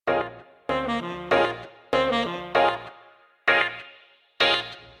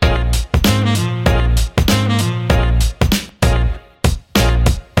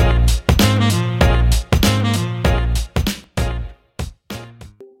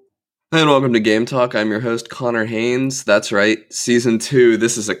Hi and welcome to Game Talk. I'm your host, Connor Haynes. That's right, Season 2,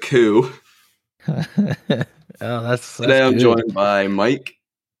 this is a coup. Oh, that's Today I'm good. joined by Mike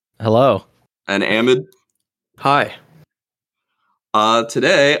Hello. and Ahmed. Hi.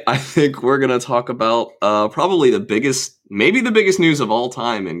 Today, I think we're going to talk about probably maybe the biggest news of all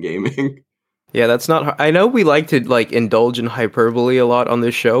time in gaming. Yeah, that's not. I know we like to indulge in hyperbole a lot on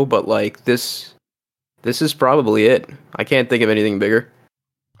this show, but this is probably it. I can't think of anything bigger.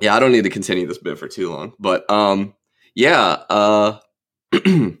 Yeah, I don't need to continue this bit for too long, but Microsoft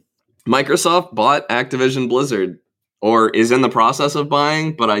bought Activision Blizzard, or is in the process of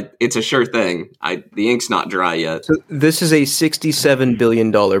buying, but it's a sure thing. The ink's not dry yet. So this is a $67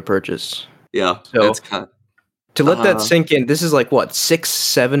 billion purchase. Yeah, so it's kind of, to let that sink in, this is like what,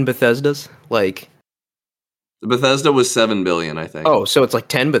 6-7 Bethesdas? Bethesda was $7 billion, I think. Oh, so it's like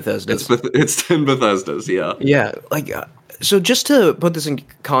 10 Bethesdas. It's 10 Bethesdas, yeah. Yeah, so just to put this in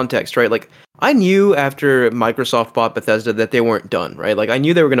context, right? I knew after Microsoft bought Bethesda that they weren't done, right? I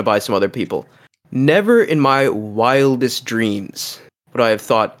knew they were going to buy some other people. Never in my wildest dreams would I have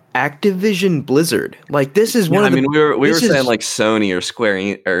thought Activision Blizzard. This is one of the... I mean, we were saying Sony or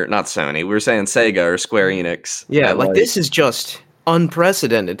Square or not Sony. We were saying Sega or Square Enix. Yeah, this is just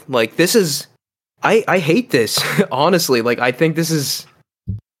unprecedented. This is... I hate this, honestly. I think this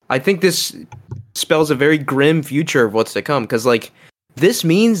spells a very grim future of what's to come, because this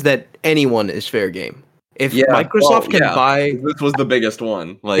means that anyone is fair game. If Microsoft can buy... This was the biggest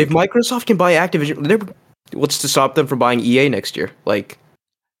one. If Microsoft can buy Activision, what's to stop them from buying EA next year?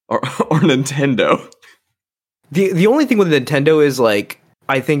 Or Nintendo. The only thing with Nintendo is,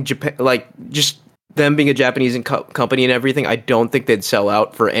 I think Japan, just them being a Japanese company and everything, I don't think they'd sell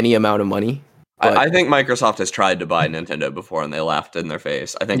out for any amount of money. I think Microsoft has tried to buy Nintendo before and they laughed in their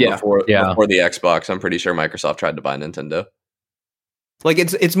face. I think before the Xbox, I'm pretty sure Microsoft tried to buy Nintendo.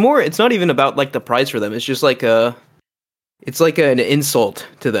 It's not even about the price for them. It's just it's an insult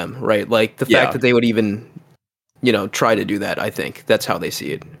to them, right? The fact that they would even, try to do that. I think that's how they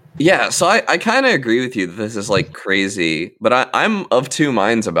see it. Yeah, so I kind of agree with you that this is crazy, but I'm of two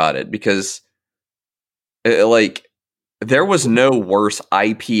minds about it, because there was no worse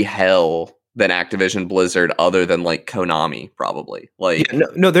IP hell than Activision Blizzard other than Konami, probably.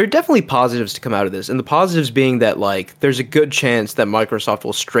 No, there are definitely positives to come out of this, and the positives being that there's a good chance that Microsoft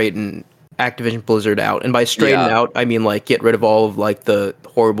will straighten Activision Blizzard out, and by straighten out, I mean get rid of all of the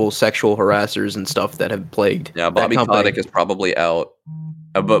horrible sexual harassers and stuff that have plagued. Yeah, Bobby Kotick is probably out,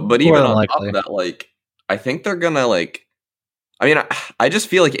 but even on top of that, I think they're gonna I mean, I just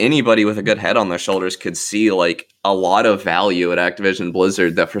feel like anybody with a good head on their shoulders could see a lot of value at Activision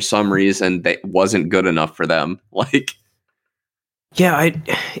Blizzard that for some reason that wasn't good enough for them. Yeah,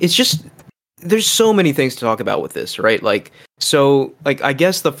 it's just, there's so many things to talk about with this, right? I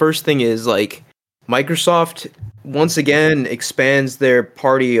guess the first thing is Microsoft once again expands their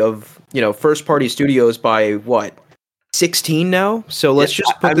party of, first party studios by what? 16 now, so let's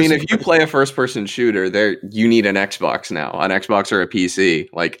just put if you play a first-person shooter, you need an Xbox now, an Xbox or a PC.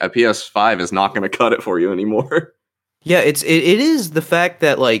 A PS5 is not going to cut it for you anymore. Yeah, it is the fact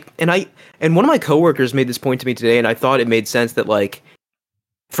that and one of my coworkers made this point to me today, and I thought it made sense that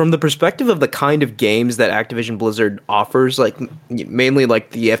from the perspective of the kind of games that Activision Blizzard offers, mainly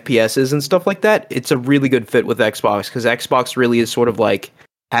the FPSs and stuff like that, it's a really good fit with Xbox, because Xbox really is sort of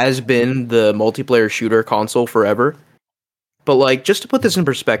has been the multiplayer shooter console forever. But just to put this in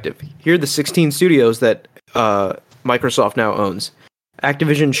perspective, here are the 16 studios that Microsoft now owns.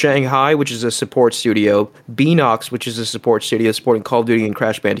 Activision Shanghai, which is a support studio. Beenox, which is a support studio supporting Call of Duty and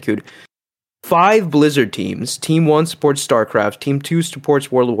Crash Bandicoot. 5 Blizzard teams. Team 1 supports StarCraft. Team 2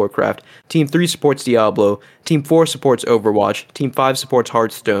 supports World of Warcraft. Team 3 supports Diablo. Team 4 supports Overwatch. Team 5 supports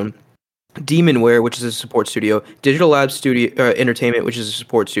Hearthstone. Demonware, which is a support studio, Digital Labs Studio Entertainment, which is a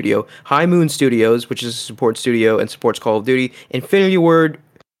support studio, High Moon Studios, which is a support studio and supports Call of Duty, Infinity Ward,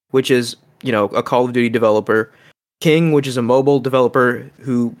 which is a Call of Duty developer, King, which is a mobile developer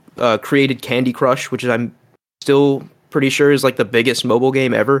who created Candy Crush, which I'm still pretty sure is the biggest mobile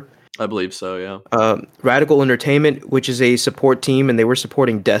game ever. I believe so, yeah. Radical Entertainment, which is a support team, and they were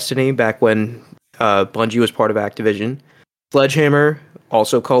supporting Destiny back when Bungie was part of Activision. Sledgehammer,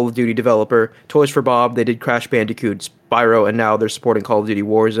 also Call of Duty developer. Toys for Bob, they did Crash Bandicoot, Spyro, and now they're supporting Call of Duty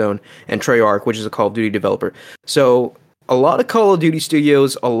Warzone. And Treyarch, which is a Call of Duty developer. So a lot of Call of Duty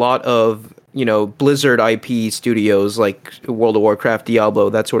studios, a lot of Blizzard IP studios like World of Warcraft, Diablo,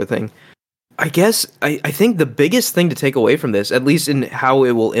 that sort of thing. I guess I think the biggest thing to take away from this, at least in how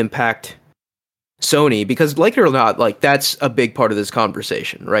it will impact Sony, because like it or not, that's a big part of this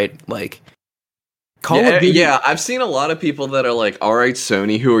conversation, right? Call of Duty. Yeah, I've seen a lot of people that are like, all right,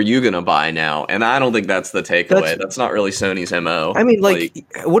 Sony, who are you going to buy now? And I don't think that's the takeaway. That's not really Sony's MO. I mean, like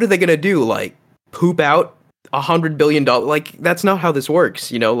what are they going to do? Like, poop out $100 billion? Like, that's not how this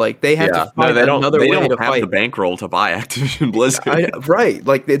works, you know? Like, they have to find another way to fight. They don't have the bankroll to buy Activision Blizzard. Right.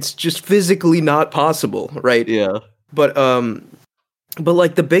 Like, it's just physically not possible, right? Yeah. But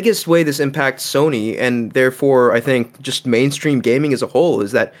like, the biggest way this impacts Sony, and therefore, I think, just mainstream gaming as a whole,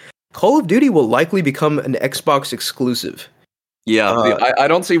 is that Call of Duty will likely become an Xbox exclusive. Yeah, I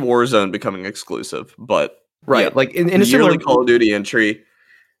don't see Warzone becoming exclusive, but like in a similar Call of Duty entry,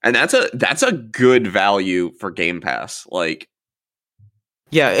 and that's a good value for Game Pass. Like,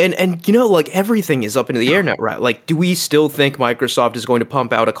 yeah, and you know, like everything is up into the air now, right? Like, do we still think Microsoft is going to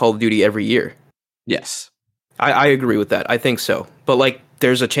pump out a Call of Duty every year? Yes, I agree with that. I think so, but like,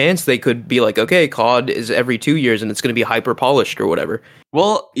 there's a chance they could be like, okay, COD is every 2 years and it's going to be hyper polished or whatever.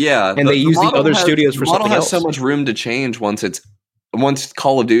 Well, yeah, and they use the other studios for something else. The model has so much room to change once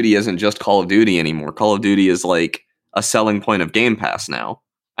Call of Duty isn't just Call of Duty anymore. Call of Duty is like a selling point of Game Pass now,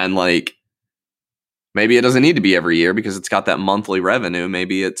 and like maybe it doesn't need to be every year because it's got that monthly revenue.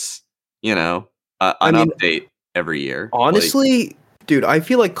 Maybe it's update every year. Honestly. Dude, I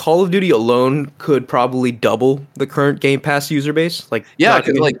feel like Call of Duty alone could probably double the current Game Pass user base. Like, yeah,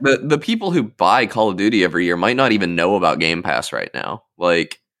 because like the people who buy Call of Duty every year might not even know about Game Pass right now.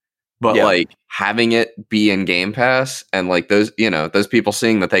 Like, but like having it be in Game Pass and like those people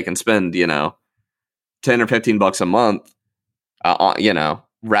seeing that they can spend $10 or $15 a month,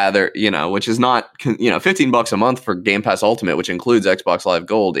 which is not $15 a month for Game Pass Ultimate, which includes Xbox Live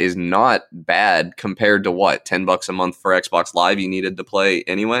Gold, is not bad compared to what $10 a month for Xbox Live you needed to play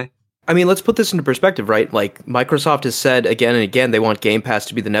anyway. I mean, let's put this into perspective, right? Like, Microsoft has said again and again they want Game Pass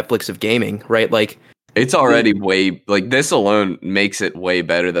to be the Netflix of gaming, right? Like, it's already this alone makes it way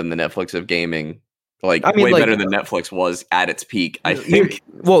better than the Netflix of gaming. Like, better than Netflix was at its peak, I think.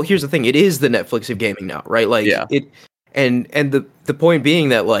 Well, here's the thing: it is the Netflix of gaming now, right? Like, And the point being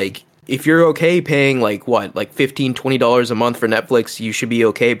that, like, if you're okay paying like $15-$20 a month for Netflix, you should be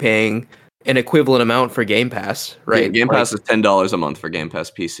okay paying an equivalent amount for Game Pass, right? Yeah, Game Pass is $10 a month for Game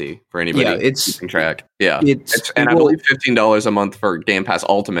Pass PC for anybody keeping track. Yeah, I believe $15 a month for Game Pass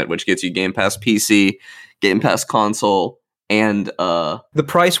Ultimate, which gets you Game Pass PC, Game Pass console, and the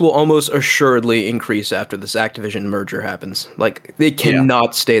price will almost assuredly increase after this Activision merger happens. Like, they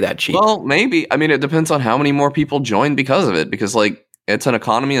cannot stay that cheap. Well, maybe. I mean, it depends on how many more people join because of it. Because like, it's an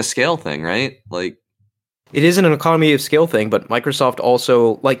economy of scale thing, right? Like, it isn't an economy of scale thing, but Microsoft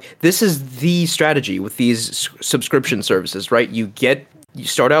also, like, this is the strategy with these subscription services, right? You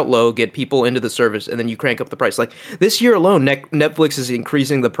start out low, get people into the service, and then you crank up the price. Like, this year alone, Netflix is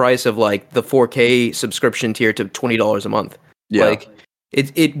increasing the price of like the 4K subscription tier to $20 a month. Yeah. Like,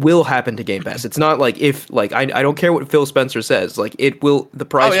 it will happen to Game Pass. It's not like I don't care what Phil Spencer says. Like, the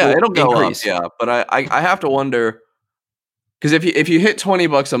price will it'll go increase. Up, yeah, but I have to wonder, because if you hit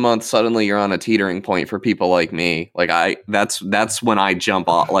 $20 a month, suddenly you're on a teetering point for people like me. Like, that's when I jump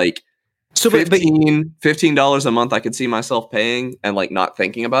off. Like, so $15 a month I could see myself paying and like not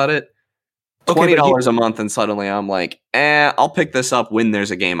thinking about it. $20 a month and suddenly I'm like, I'll pick this up when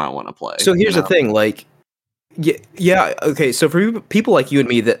there's a game I want to play. So here's the thing, like, yeah, okay, so for people like you and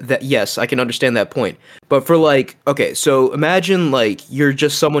me, that yes, I can understand that point. But for like, okay, so imagine like you're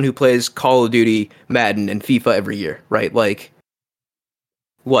just someone who plays Call of Duty, Madden, and FIFA every year, right? Like,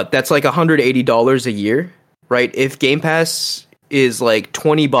 what? That's like $180 a year, right? If Game Pass is like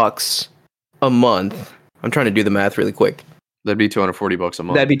 $20 a month, I'm trying to do the math really quick. That'd be $240 a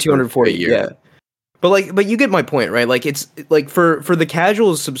month. That'd be $240 a year. Yeah. But you get my point, right? Like, it's like for the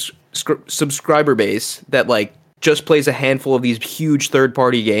casual subscriber base that like just plays a handful of these huge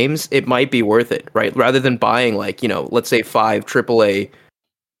third-party games, it might be worth it, right? Rather than buying like, let's say 5 AAA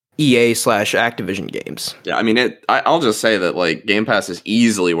EA/Activision games. Yeah, I mean, I'll just say that like Game Pass is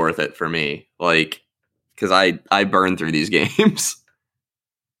easily worth it for me, like, because I burn through these games,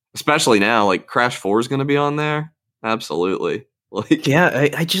 especially now. Like, Crash 4 is going to be on there, absolutely. Like, yeah,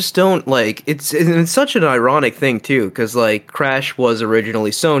 I just don't like it's such an ironic thing too, because like Crash was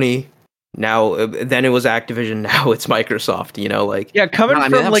originally Sony, now then it was Activision, now it's Microsoft. Like, yeah, coming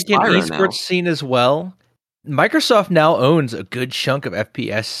from like an esports scene as well. Microsoft now owns a good chunk of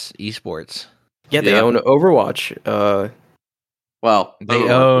FPS esports. Yeah, they own Overwatch. Well, they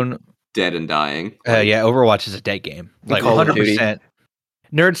own Dead and Dying. Yeah, Overwatch is a dead game, like 100%.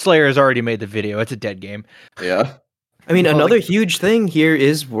 Nerd Slayer has already made the video. It's a dead game. Yeah. I mean, another huge thing here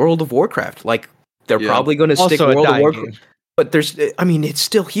is World of Warcraft. Like, they're probably going to stick World of Warcraft. But it's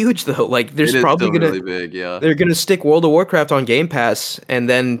still huge though. Like, there's probably going to really big, yeah. They're going to stick World of Warcraft on Game Pass and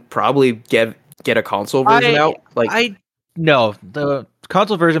then probably get a console version out? No, the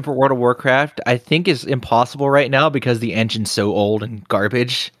console version for World of Warcraft I think is impossible right now because the engine's so old and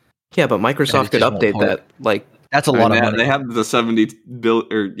garbage. Yeah, but Microsoft could update that. Like that's a lot of money. They have the $70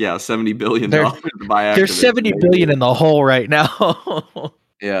 billion to buy Activision. There's $70 billion in the hole right now.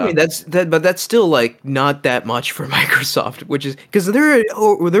 Yeah, I mean, but that's still like not that much for Microsoft, which is because they're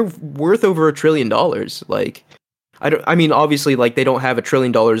worth over $1 trillion. Like, I mean, obviously, like they don't have $1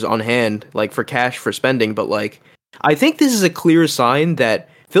 trillion on hand, like for cash for spending, but like, I think this is a clear sign that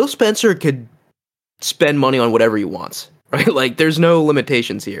Phil Spencer could spend money on whatever he wants, right? Like, there's no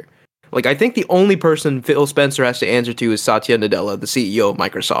limitations here. Like, I think the only person Phil Spencer has to answer to is Satya Nadella, the CEO of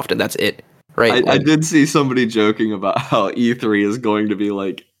Microsoft, and that's it. Right. I did see somebody joking about how E3 is going to be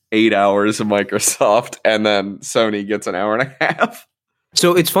like 8 hours of Microsoft, and then Sony gets an hour and a half.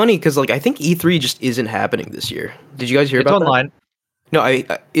 So it's funny because like I think E3 just isn't happening this year. Did you guys hear about online? That? No,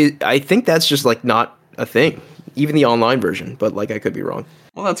 I think that's just like not a thing. Even the online version, but like I could be wrong.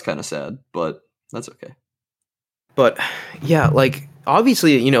 Well, that's kind of sad, but that's okay. But yeah, like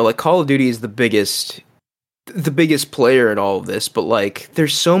obviously, you know, like Call of Duty is the biggest player in all of this, but like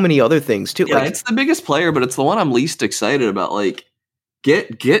there's so many other things too. Yeah, like, it's the biggest player, but it's the one I'm least excited about. Like,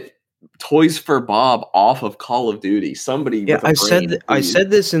 get Toys for Bob off of Call of Duty. Somebody, yeah, I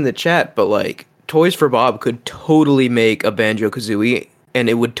said this in the chat, but like Toys for Bob could totally make a Banjo-Kazooie, and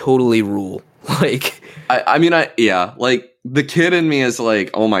it would totally rule. Like, like the kid in me is like,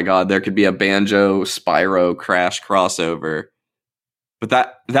 oh my god, there could be a Banjo Spyro Crash crossover. But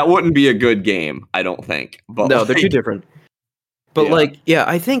that wouldn't be a good game, I don't think. But no, they're too different. But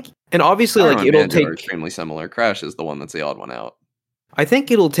I think, and obviously, like it'll take extremely similar. Crash is the one that's the odd one out. I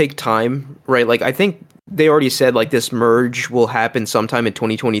think it'll take time, right? Like I think they already said like this merge will happen sometime in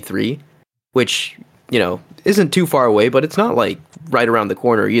 2023, which you know isn't too far away, but it's not like right around the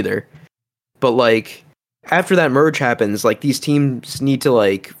corner either. But like after that merge happens, like these teams need to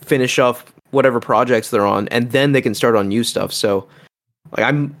like finish off whatever projects they're on, and then they can start on new stuff. So. Like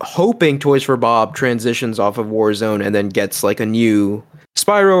I'm hoping Toys for Bob transitions off of Warzone and then gets like a new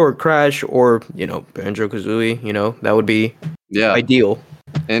Spyro or Crash or, you know, Banjo-Kazooie, you know, that would be ideal.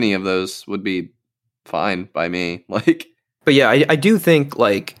 Any of those would be fine by me. Like, but yeah, I do think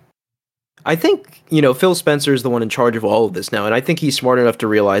you know, Phil Spencer is the one in charge of all of this now. And I think he's smart enough to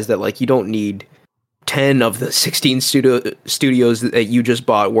realize that like you don't need 10 of the 16 studios that you just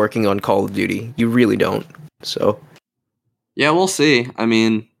bought working on Call of Duty. You really don't. So. Yeah, we'll see. I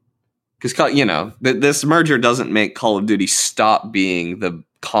mean, because, you know, this merger doesn't make Call of Duty stop being the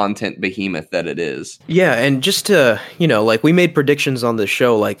content behemoth that it is. Yeah, and just to, you know, like, we made predictions on the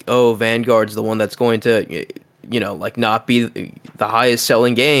show, like, oh, Vanguard's the one that's going to, you know, like, not be the highest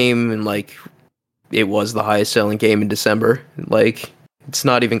selling game, and, like, it was the highest selling game in December. Like, it's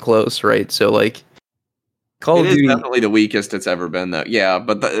not even close, right? So, like, Call of Duty is definitely the weakest it's ever been, though. Yeah,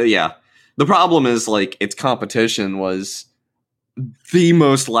 but, the problem is, like, its competition was the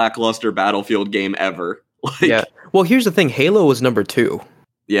most lackluster Battlefield game ever. Like, yeah. Well, here's the thing. Halo was number 2.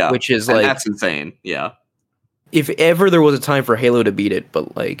 Yeah. Which is like... that's insane. Yeah. If ever there was a time for Halo to beat it,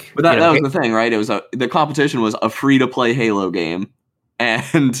 but like... But that was the thing, right? It was the competition was a free-to-play Halo game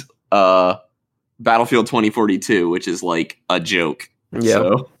and Battlefield 2042, which is like a joke. Yeah.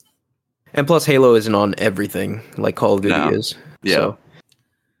 So. And plus Halo isn't on everything like Call of Duty is. Yeah. So.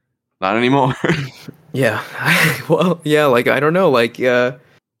 Not anymore. Yeah. Well, yeah, like, I don't know, like,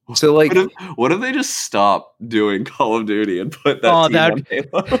 so, like... What if they just stop doing Call of Duty and put that team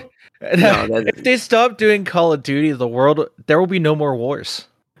on Halo? If they stop doing Call of Duty, there will be no more wars.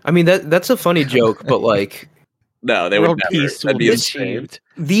 I mean, that's a funny joke, but, like... No, they would never. That'd be achieved.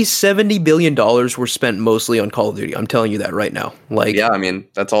 These $70 billion were spent mostly on Call of Duty. I'm telling you that right now. Like, yeah, I mean,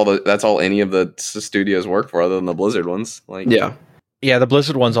 that's all any of the studios work for, other than the Blizzard ones. Like, yeah, the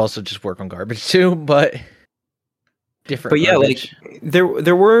Blizzard ones also just work on garbage too, but different. But yeah, garbage. Like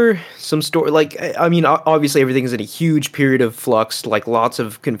there were some like, I mean, obviously everything's in a huge period of flux, like lots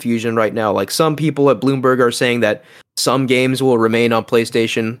of confusion right now. Like some people at Bloomberg are saying that some games will remain on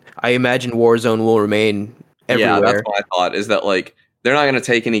PlayStation. I imagine Warzone will remain everywhere. Yeah, that's what I thought. Is that like they're not going to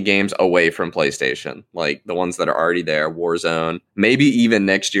take any games away from PlayStation, like the ones that are already there, Warzone, maybe even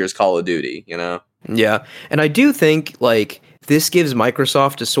next year's Call of Duty. You know? Yeah, and I do think like. This gives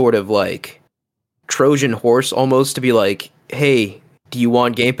Microsoft a sort of like Trojan horse almost to be like, hey, do you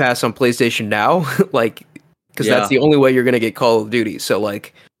want Game Pass on PlayStation now? Like, because that's the only way you're going to get Call of Duty. So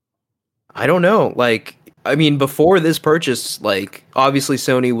like, I don't know. Like, I mean, before this purchase, like obviously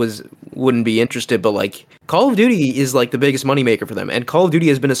Sony wouldn't be interested, but like Call of Duty is like the biggest moneymaker for them. And Call of Duty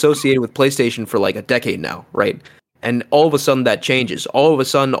has been associated with PlayStation for like a decade now, right? And all of a sudden that changes. All of a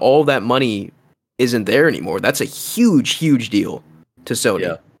sudden, all of that money isn't there anymore. That's a huge deal to Sony.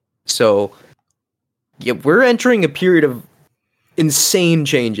 Yeah. So, yeah, we're entering a period of insane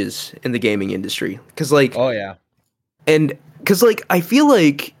changes in the gaming industry. Because, like, oh yeah, and because, like, I feel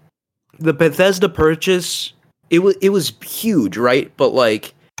like the Bethesda purchase, it was huge, right? But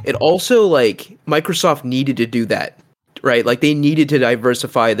like, it also like Microsoft needed to do that, right? Like, they needed to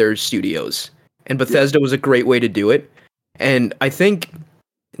diversify their studios, and Bethesda was a great way to do it. And I think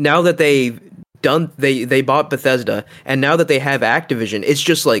now that they bought Bethesda, and now that they have Activision, it's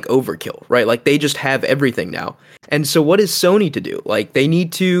just like overkill, right? Like, they just have everything now. And so what is Sony to do? Like, they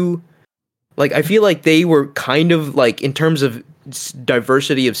need to, like, I feel like they were kind of like, in terms of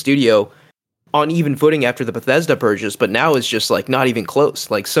diversity of studio, on even footing after the Bethesda purchase, but now it's just like not even close.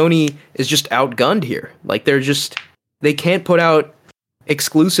 Like, Sony is just outgunned here. Like, they can't put out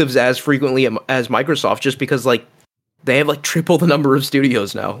exclusives as frequently as Microsoft, just because like they have like triple the number of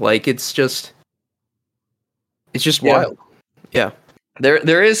studios now. Like, it's just wild. Yeah.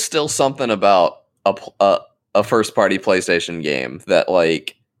 There is still something about a first party PlayStation game that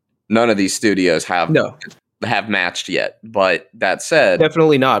like none of these studios have matched yet. But that said,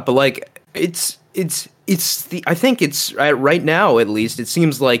 definitely not. But like, it's the, I think it's right now, at least it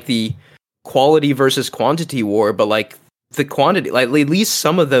seems like the quality versus quantity war. But like, the quantity, like, at least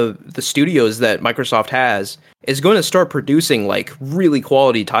some of the studios that Microsoft has is going to start producing like really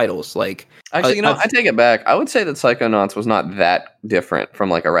quality titles. Like, actually, I take it back. I would say that Psychonauts was not that different from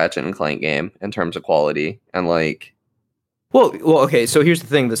like a Ratchet and Clank game in terms of quality and like. Well, okay. So here's the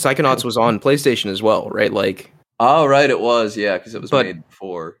thing: the Psychonauts was on PlayStation as well, right? Like, oh, right, it was, yeah, because it was made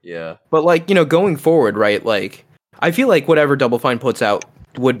before, yeah. But like, going forward, right? Like, I feel like whatever Double Fine puts out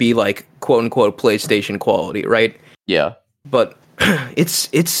would be like quote unquote PlayStation quality, right? Yeah. But it's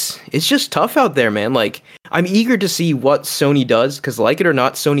just tough out there, man. Like, I'm eager to see what Sony does, because like it or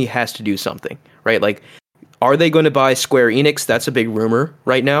not, Sony has to do something, right? Like, are they going to buy Square Enix? That's a big rumor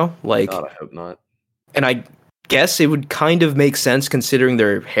right now. Like, God, I hope not. And I guess it would kind of make sense considering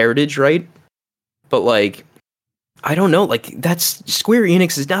their heritage, right? But like, I don't know, like, that's Square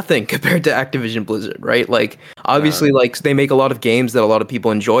Enix is nothing compared to Activision Blizzard, right? Like, obviously, like, they make a lot of games that a lot of people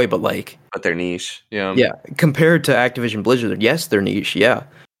enjoy, but like, but they're niche, yeah. Yeah, compared to Activision Blizzard, yes, they're niche, yeah.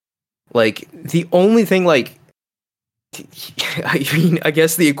 Like, the only thing, like, I mean, I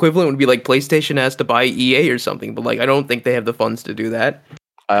guess the equivalent would be like PlayStation has to buy EA or something, but like, I don't think they have the funds to do that.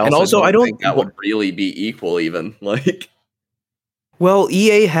 I don't think that would really be equal, even, like. Well,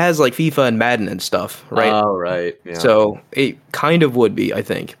 EA has like FIFA and Madden and stuff, right? Oh, right. Yeah. So it kind of would be, I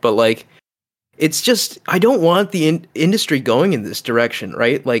think. But like, it's just, I don't want the industry going in this direction,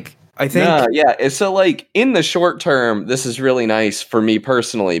 right? Like, I think. Yeah. So like, in the short term, this is really nice for me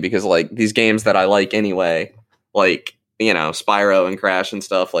personally, because like these games that I like anyway, like, Spyro and Crash and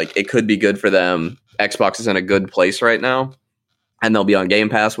stuff, like, it could be good for them. Xbox is in a good place right now, and they'll be on Game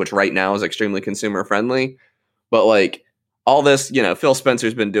Pass, which right now is extremely consumer friendly. But like, all this, Phil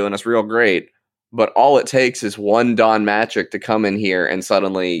Spencer's been doing us real great, but all it takes is one Don Matrick to come in here and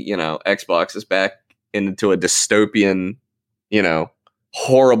suddenly, Xbox is back into a dystopian,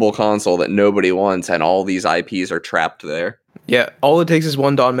 horrible console that nobody wants, and all these IPs are trapped there. Yeah, all it takes is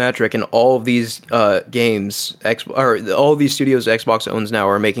one Don Matrick, and all of these games, all of these studios Xbox owns now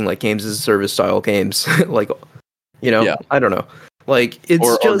are making like games as a service style games, like, I don't know. Like, it's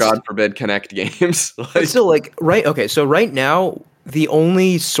or God forbid, Connect games. Like, still, like, right? Okay, so right now, the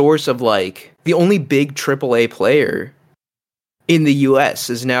only source of like the only big AAA player in the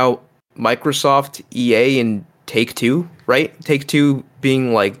US is now Microsoft, EA, and Take-Two, right? Take-Two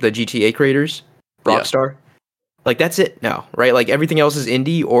being like the GTA creators, Rockstar. Yeah. Like, that's it now, right? Like, everything else is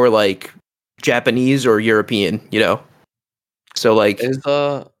indie or like Japanese or European, So like, is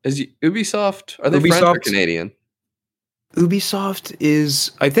Ubisoft? Are they French or Canadian? Ubisoft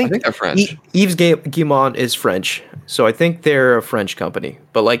is, I think they're French. Yves Guillemot is French, so I think they're a French company.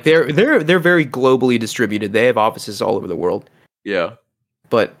 But like, they're very globally distributed. They have offices all over the world. Yeah,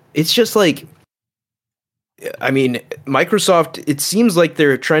 but it's just like, I mean, Microsoft. It seems like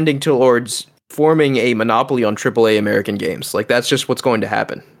they're trending towards forming a monopoly on AAA American games. Like, that's just what's going to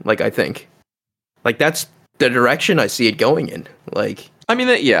happen. Like, I think, like, that's the direction I see it going in. Like, I mean,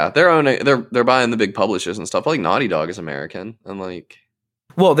 they're buying the big publishers and stuff. Like, Naughty Dog is American, and like,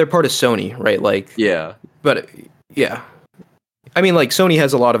 well, they're part of Sony, right? Like, yeah, but yeah, I mean, like, Sony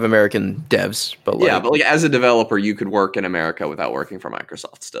has a lot of American devs, but like, but like, as a developer, you could work in America without working for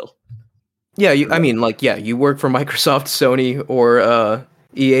Microsoft still. Yeah, you work for Microsoft, Sony, or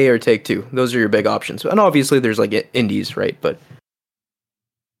EA or Take-Two. Those are your big options, and obviously there's like indies, right? But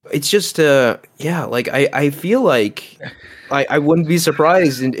it's just like, I feel like I wouldn't be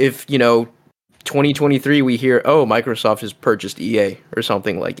surprised if 2023 we hear, oh, Microsoft has purchased EA or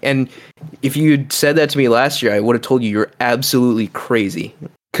something like. And if you'd said that to me last year, I would have told you you're absolutely crazy.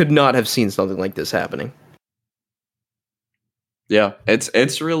 Could not have seen something like this happening. Yeah,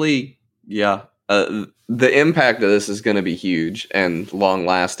 it's really the impact of this is going to be huge and long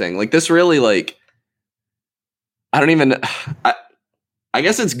lasting. Like this really like I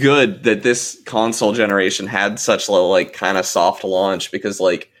guess it's good that this console generation had such low like kind of soft launch because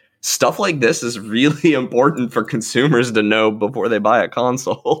like stuff like this is really important for consumers to know before they buy a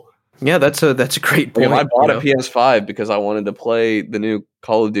console. Yeah, that's a great point. If I bought a PS5 because I wanted to play the new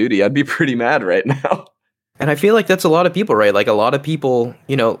Call of Duty, I'd be pretty mad right now. And I feel like that's a lot of people, right? Like a lot of people,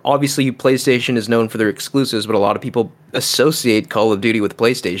 obviously PlayStation is known for their exclusives, but a lot of people associate Call of Duty with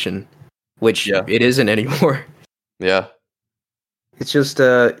PlayStation, which it isn't anymore. Yeah. It's just,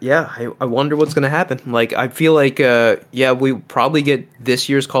 I wonder what's going to happen. Like, I feel like, we probably get this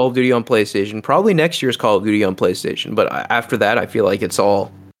year's Call of Duty on PlayStation, probably next year's Call of Duty on PlayStation, but after that, I feel like it's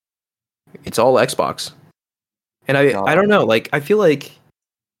all Xbox. And I don't know, like, I feel like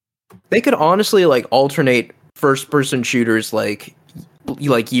they could honestly, like, alternate first-person shooters, like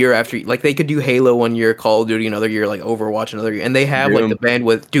year after, like, they could do Halo one year, Call of Duty another year, like, Overwatch another year, and they have, Doom. Like, the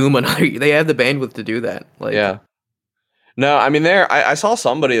bandwidth, Doom another year, they have the bandwidth to do that. Like, yeah. No, I mean, I saw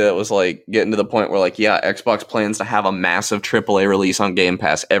somebody that was, like, getting to the point where, like, Xbox plans to have a massive AAA release on Game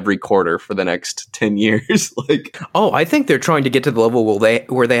Pass every quarter for the next 10 years. Like, oh, I think they're trying to get to the level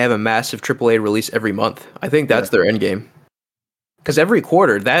where they have a massive AAA release every month. I think that's their end game. Because every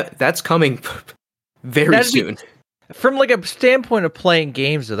quarter, that's coming very soon. From, like, a standpoint of playing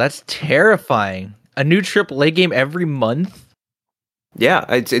games, though, that's terrifying. A new AAA game every month? Yeah,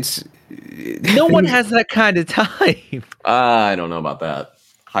 it's no one has that kind of time. I don't know about that.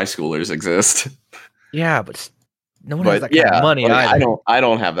 High schoolers exist. Yeah, but no one has that kind of money either. I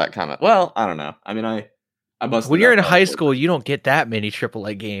don't have that kind of. Well, I don't know. I mean, I when you're in high school, you don't get that many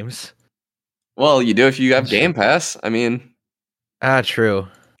AAA games. Well, you do if you have Game Pass. I mean, true.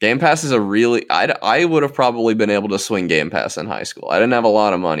 Game Pass is a really. I would have probably been able to swing Game Pass in high school. I didn't have a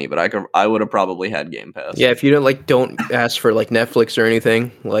lot of money, but I would have probably had Game Pass. Yeah, if you don't ask for like Netflix or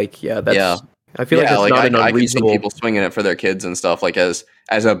anything, like that's. Yeah. I feel like that's not an unreasonable. I can see people swinging it for their kids and stuff, like as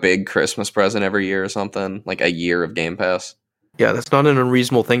a big Christmas present every year or something, like a year of Game Pass. Yeah, that's not an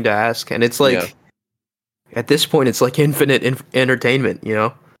unreasonable thing to ask, and it's like at this point, it's like infinite entertainment,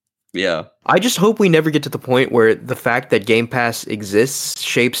 Yeah. I just hope we never get to the point where the fact that Game Pass exists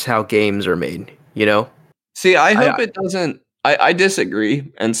shapes how games are made, See, I hope it doesn't. I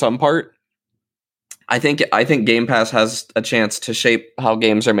disagree in some part. I think Game Pass has a chance to shape how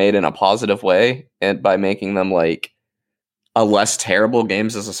games are made in a positive way, and by making them like a less terrible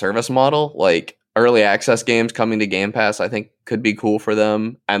games as a service model. Like early access games coming to Game Pass, I think could be cool for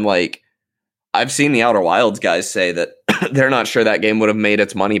them. And like I've seen the Outer Wilds guys say that they're not sure that game would have made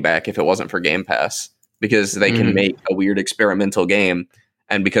its money back if it wasn't for Game Pass, because they can make a weird experimental game,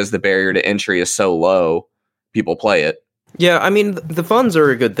 and because the barrier to entry is so low, people play it. Yeah, I mean, the funds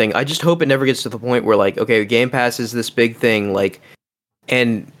are a good thing. I just hope it never gets to the point where, like, okay, Game Pass is this big thing, like,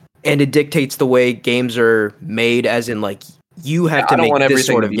 and it dictates the way games are made, as in, like, you have to make this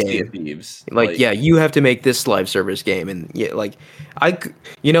sort of game. Like, you have to make this live service game, and like,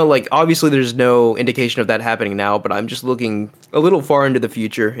 obviously there's no indication of that happening now, but I'm just looking a little far into the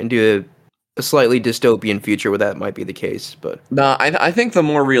future, into a slightly dystopian future where that might be the case. But no, I think the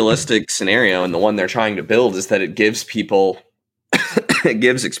more realistic scenario, and the one they're trying to build, is that it gives people, it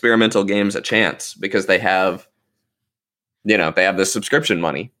gives experimental games a chance, because they have, they have this subscription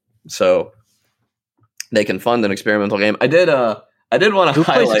money, so they can fund an experimental game. I did want to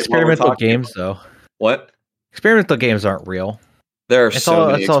highlight experimental games, though. What? Experimental games aren't real. There are so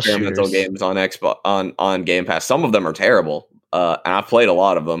many experimental games on Xbox on Game Pass. Some of them are terrible, and I've played a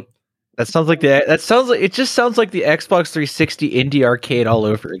lot of them. It just sounds like the Xbox 360 indie arcade all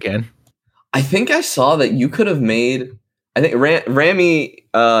over again. I think I saw that you could have made. I think Rami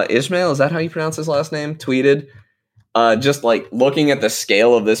Ismail, is that how you pronounce his last name? Tweeted, just like looking at the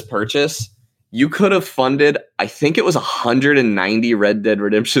scale of this purchase, you could have funded, I think it was 190 Red Dead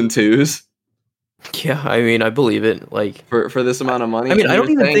Redemption 2s. Yeah, I mean, I believe it. Like for this amount of money. I mean, I don't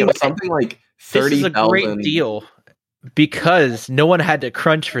even think something like 30,000. This is a great deal, because no one had to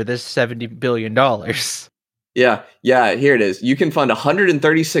crunch for this $70 billion. Yeah, here it is. You can fund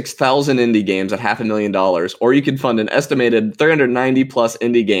 136,000 indie games at $500,000, or you can fund an estimated 390 plus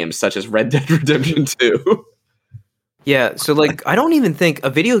indie games, such as Red Dead Redemption 2. Yeah, so like, I don't even think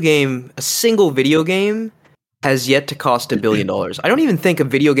a single video game has yet to cost $1 billion. I don't even think a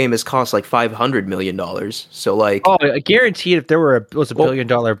video game has cost like $500 million. So like, oh, I guarantee if there was a $1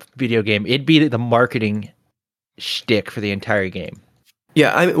 billion video game, it'd be the marketing shtick for the entire game.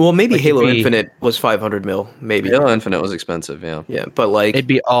 Yeah, maybe like Halo Infinite was 500 mil. Maybe Halo Infinite was expensive. Yeah, but like it'd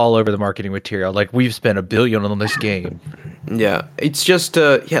be all over the marketing material. Like we've spent $1 billion on this game. Yeah, it's just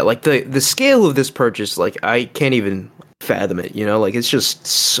like the scale of this purchase, like I can't even fathom it. You know, like it's just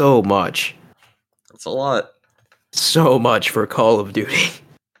so much. It's a lot. So much for Call of Duty.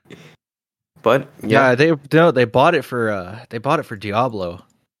 But yeah, they bought it for Diablo,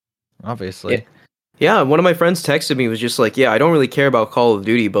 obviously. Yeah, one of my friends texted me, was just like, yeah, I don't really care about Call of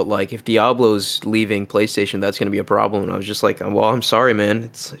Duty, but like if Diablo's leaving PlayStation, that's going to be a problem. And I was just like, well, I'm sorry, man.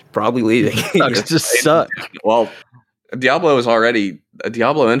 It's probably leaving. It just sucks. Well, Diablo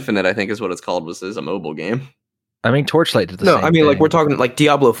Infinite, I think is what it's called, is a mobile game. I mean, Torchlight did the same I mean, thing. like we're talking like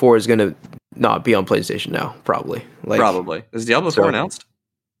Diablo 4 is going to not be on PlayStation now, probably. Like, probably. Is Diablo 4 announced?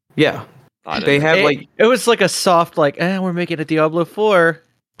 Yeah. They have it was like a soft we're making a Diablo 4.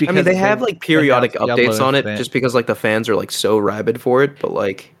 I mean, they have like periodic updates on it just because like the fans are like so rabid for it, but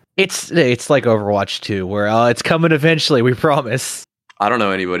like it's like Overwatch 2 where it's coming eventually, we promise. I don't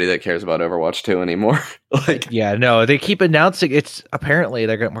know anybody that cares about Overwatch 2 anymore. They keep announcing it's apparently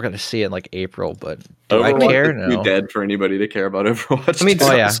we're going to see it in like April, but do Overwatch I care? is too dead for anybody to care about Overwatch. I mean,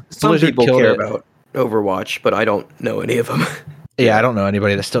 some people care about Overwatch, but I don't know any of them. Yeah, I don't know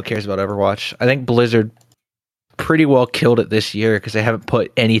anybody that still cares about Overwatch. I think Blizzard pretty well killed it this year because they haven't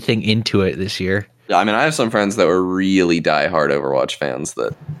put anything into it this year. Yeah, I mean, I have some friends that were really diehard Overwatch fans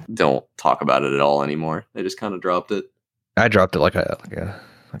that don't talk about it at all anymore. They just kind of dropped it. I dropped it I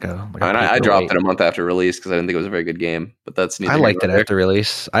dropped it a month after release because I didn't think it was a very good game. But that's I liked it after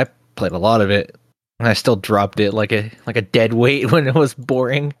release. I played a lot of it, and I still dropped it like a dead weight when it was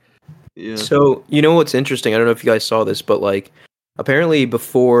boring. Yeah. So you know what's interesting? I don't know if you guys saw this, but like apparently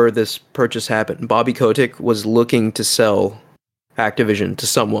before this purchase happened, Bobby Kotick was looking to sell Activision to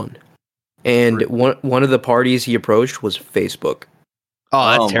someone, and one of the parties he approached was Facebook.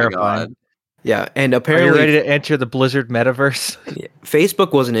 Oh, that's terrifying. Yeah, and apparently... Are you ready to enter the Blizzard metaverse?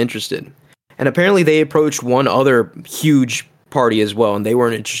 Facebook wasn't interested. And apparently they approached one other huge party as well, and they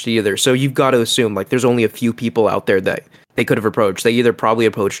weren't interested either. So you've got to assume, like, there's only a few people out there that they could have approached. They either probably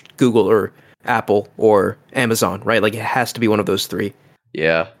approached Google or Apple or Amazon, right? Like, it has to be one of those three.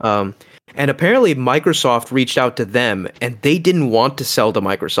 Yeah. And apparently Microsoft reached out to them, and they didn't want to sell to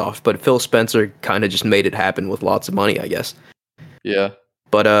Microsoft, but Phil Spencer kind of just made it happen with lots of money, I guess. Yeah.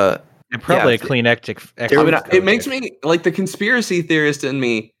 But, and probably a clean exit. It makes me like the conspiracy theorist in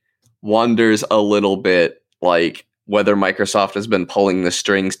me wonders a little bit like whether Microsoft has been pulling the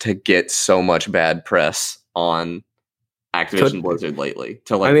strings to get so much bad press on Activision Blizzard lately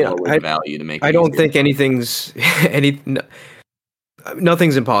to like lower the value to make. I don't think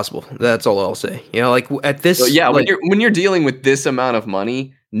nothing's impossible. That's all I'll say. You know, like at this. So, yeah, like, when you're dealing with this amount of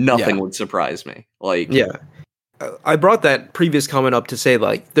money, nothing would surprise me. Like I brought that previous comment up to say,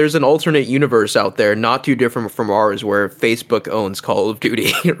 like, there's an alternate universe out there, not too different from ours, where Facebook owns Call of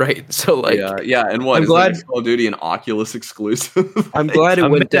Duty, right? So, like, yeah, and what? I'm glad Call of Duty an Oculus exclusive. I'm glad it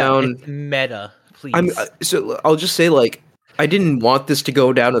went down. Meta, please. So I'll just say, like, I didn't want this to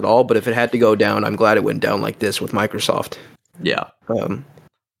go down at all, but if it had to go down, I'm glad it went down like this with Microsoft. Yeah.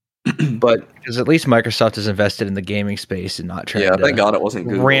 But because at least Microsoft is invested in the gaming space and not trying to thank God it wasn't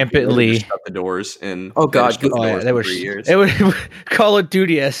Google. Rampantly shut the doors in that was 3 years. It was Call of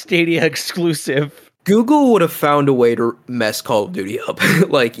Duty a Stadia exclusive. Google would have found a way to mess Call of Duty up.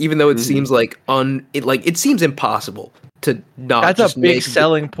 Like, even though it seems like it seems impossible to not. That's just a big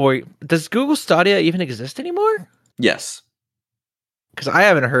selling point. Does Google Stadia even exist anymore? Yes. Because I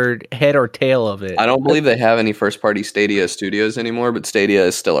haven't heard head or tail of it. I don't believe they have any first-party Stadia studios anymore, but Stadia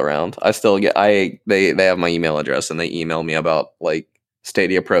is still around. I still get they have my email address and they email me about like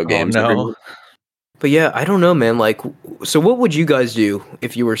Stadia Pro games. No. But yeah, I don't know, man. Like, so what would you guys do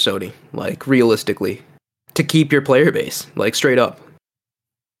if you were Sony? Like, realistically, to keep your player base, like straight up.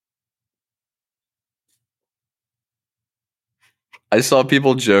 I saw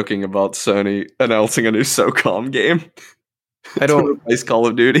people joking about Sony announcing a new SOCOM game. I don't replace Call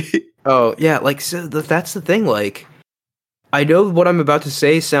of Duty. Oh yeah, like so that's the thing. Like, I know what I'm about to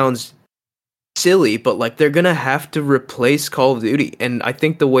say sounds silly, but like they're gonna have to replace Call of Duty, and I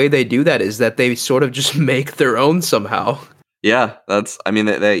think the way they do that is that they sort of just make their own somehow. Yeah,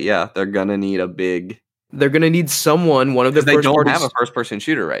 they're gonna need a big. They're gonna need someone. One of the they don't have a first-person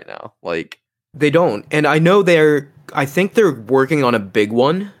shooter right now. Like they don't, and I know I think they're working on a big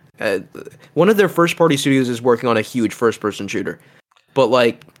one. One of their first-party studios is working on a huge first-person shooter. but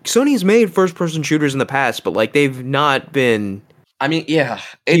like Sony's made first-person shooters in the past, but like they've not been. I mean, yeah,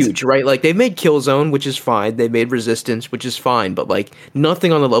 huge, right? Like they've made Killzone, which is fine. They made Resistance, which is fine, but like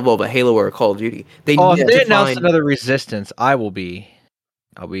nothing on the level of a Halo or a Call of Duty. If they announce another Resistance, I'll be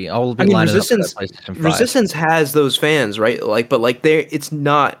lining up for that PlayStation 5. Resistance has those fans, right? Like, but like it's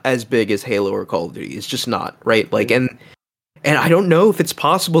not as big as Halo or Call of Duty. It's just not, right? Like, and I don't know if it's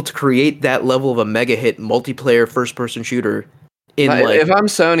possible to create that level of a mega hit multiplayer first-person shooter. If I'm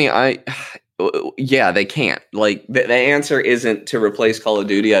Sony, yeah, they can't. Like, the answer isn't to replace Call of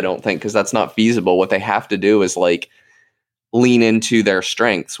Duty, I don't think, because that's not feasible. What they have to do is, like, lean into their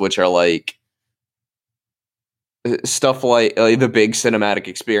strengths, which are, like, stuff like the big cinematic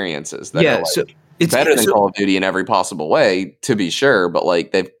experiences that are, like, so it's better than Call of Duty in every possible way, to be sure, but,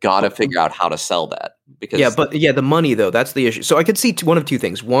 like, they've got to figure out how to sell that. Because the money, though, that's the issue. So I could see one of two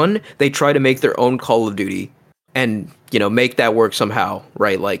things. One, they try to make their own Call of Duty and, make that work somehow,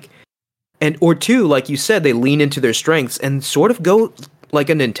 right? Like, or two, like you said, they lean into their strengths and sort of go like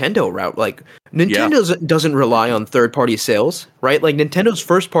a Nintendo route. Like Nintendo doesn't rely on third-party sales, right? Like Nintendo's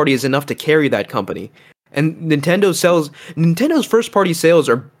first party is enough to carry that company, and Nintendo's first-party sales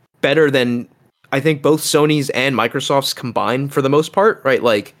are better than I think both Sony's and Microsoft's combined for the most part, right?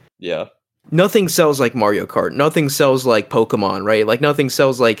 Like, nothing sells like Mario Kart, nothing sells like Pokemon, right? Like nothing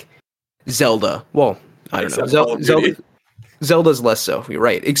sells like Zelda. Well, I don't know. Zelda's less so, you're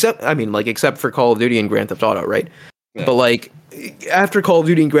right. Except for Call of Duty and Grand Theft Auto, right? Yeah. But like after Call of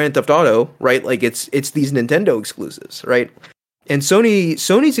Duty and Grand Theft Auto, right? Like it's these Nintendo exclusives, right? And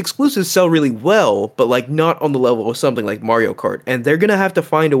Sony's exclusives sell really well, but like not on the level of something like Mario Kart. And they're gonna have to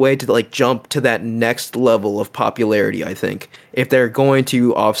find a way to like jump to that next level of popularity, I think, if they're going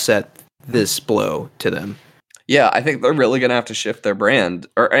to offset this blow to them. Yeah, I think they're really going to have to shift their brand,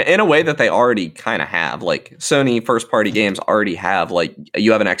 or in a way that they already kind of have. Like, Sony first-party games already have, like,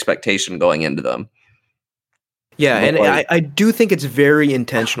 you have an expectation going into them. Yeah, and I do think it's very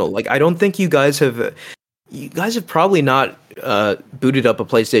intentional. Like, I don't think you guys have probably not booted up a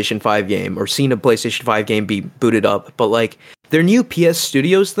PlayStation 5 game or seen a PlayStation 5 game be booted up, but, like, their new PS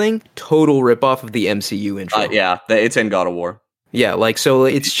Studios thing, total ripoff of the MCU intro. Yeah, it's in God of War. Yeah, like, so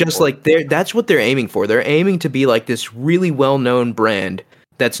it's just like that's what they're aiming for. They're aiming to be like this really well-known brand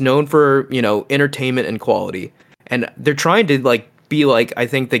that's known for, entertainment and quality. And they're trying to like be like, I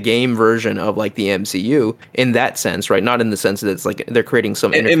think, the game version of like the MCU in that sense, right? Not in the sense that it's like they're creating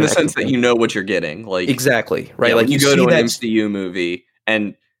some in the sense that you know what you're getting. Like, exactly, right? Like you go to an MCU movie,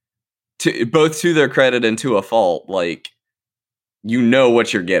 and both to their credit and to a fault, like, you know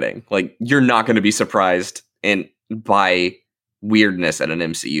what you're getting. Like, you're not going to be surprised by weirdness at an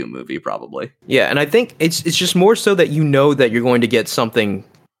MCU movie, probably. Yeah, and I think it's just more so that you know that you're going to get something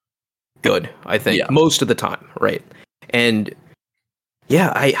good, I think, most of the time, right? And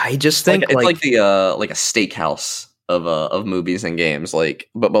yeah, I just think it's like the like a steakhouse of movies and games, like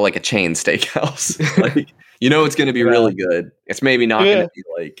but like a chain steakhouse. Like, it's going to be really good. It's maybe not going to be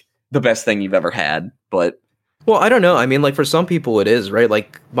like the best thing you've ever had, but well, I don't know. I mean, like, for some people it is, right?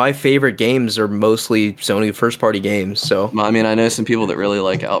 Like, my favorite games are mostly Sony first-party games, so... I mean, I know some people that really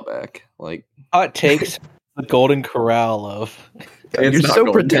like Outback. Like, it takes the Golden Corral of... You're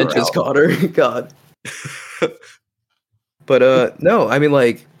so pretentious, Connor. God. But, no, I mean,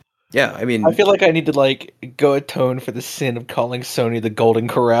 like... Yeah, I mean... I feel like I need to, like, go atone for the sin of calling Sony the Golden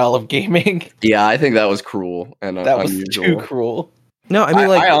Corral of gaming. Yeah, I think that was cruel and that unusual. Was too cruel. No, I mean,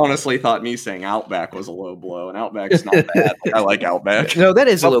 like, I honestly thought me saying Outback was a low blow, and Outback's not bad. I like Outback. No, that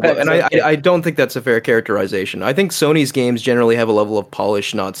is a low blow, and I don't think that's a fair characterization. I think Sony's games generally have a level of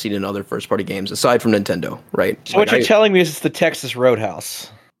polish not seen in other first-party games, aside from Nintendo, right? So what you're telling me is it's the Texas Roadhouse.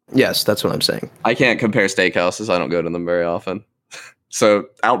 Yes, that's what I'm saying. I can't compare steakhouses. I don't go to them very often. So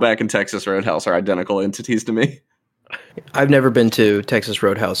Outback and Texas Roadhouse are identical entities to me. I've never been to Texas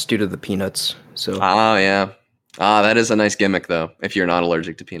Roadhouse due to the peanuts. So. Oh, yeah. That is a nice gimmick, though, if you're not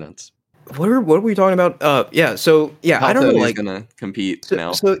allergic to peanuts. What are we talking about? I don't know. Like, gonna compete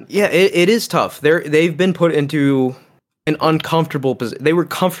now. So yeah, it is tough. They've been put into an uncomfortable position. They were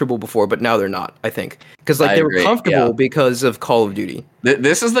comfortable before, but now they're not. I think because they were comfortable because of Call of Duty.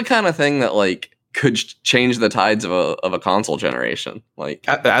 This is the kind of thing that like could change the tides of a console generation. Like,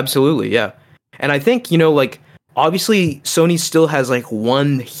 absolutely, yeah. And I think like. Obviously, Sony still has like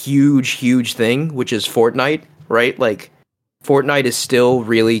one huge thing, which is Fortnite, right? Like, Fortnite is still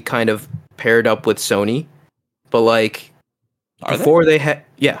really kind of paired up with Sony, but like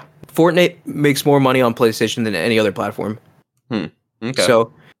Fortnite makes more money on PlayStation than any other platform. Okay.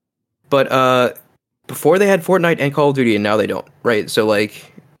 So, but before they had Fortnite and Call of Duty, and now they don't, right? So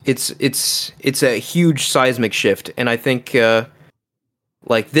like, it's a huge seismic shift, and I think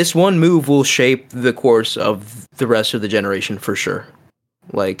Like this one move will shape the course of the rest of the generation for sure.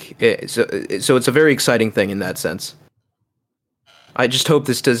 Like so it's a very exciting thing in that sense. I just hope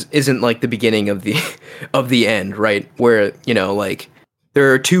this isn't like the beginning of the of the end, right? Where, you know, like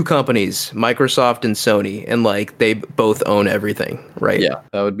there are two companies, Microsoft and Sony, and like they both own everything, right? Yeah,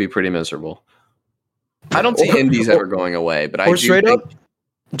 that would be pretty miserable. I don't see indies ever going away, but I do straight think up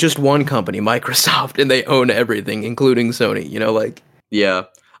just one company, Microsoft, and they own everything, including Sony, you know, like yeah.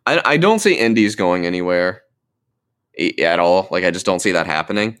 I don't see indies going anywhere at all. Like I just don't see that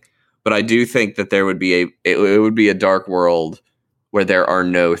happening. But I do think that there would be it would be a dark world where there are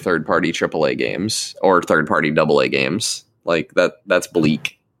no third-party AAA games or third-party AA games. Like that's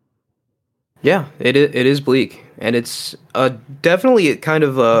bleak. Yeah, it is bleak, and it's definitely kind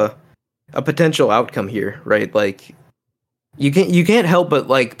of a potential outcome here, right? Like you can't help but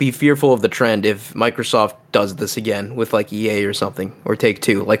like be fearful of the trend if Microsoft does this again with like EA or something, or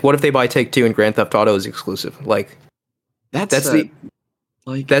Take-Two. Like, what if they buy Take-Two and Grand Theft Auto is exclusive? Like that's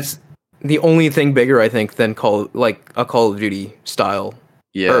the only thing bigger, I think, than Call of Duty style.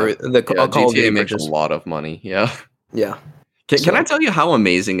 Yeah, or the Call of Duty GTA makes a lot of money. Yeah. Yeah. Can I tell you how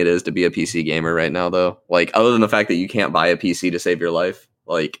amazing it is to be a PC gamer right now, though? Like, other than the fact that you can't buy a PC to save your life,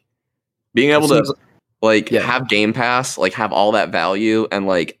 like being able to have Game Pass, like have all that value, and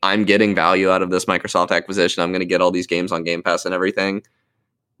like I'm getting value out of this Microsoft acquisition. I'm going to get all these games on Game Pass and everything,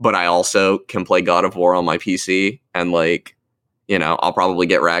 but I also can play God of War on my PC, and like, you know, I'll probably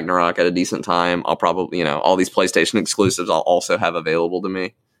get Ragnarok at a decent time. I'll probably, you know, all these PlayStation exclusives I'll also have available to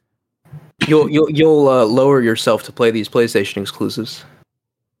me. You'll lower yourself to play these PlayStation exclusives.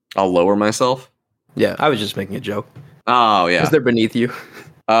 I'll lower myself? Yeah, I was just making a joke. Oh, yeah. Because they're beneath you.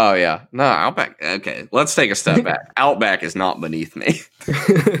 Oh, yeah. No, Outback. Okay, let's take a step back. Outback is not beneath me.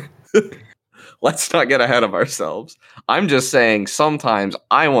 Let's not get ahead of ourselves. I'm just saying sometimes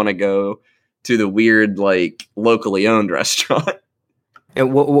I want to go to the weird, like, locally owned restaurant.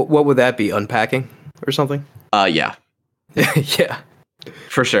 And what would that be? Unpacking or something? Yeah. Yeah.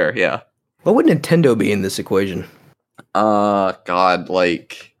 For sure, yeah. What would Nintendo be in this equation? God,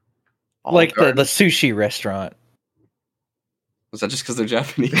 like the sushi rrestaurant. Was that just because they're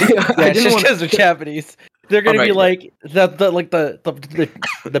Japanese? Yeah, it's just because they're Japanese. They're gonna be like the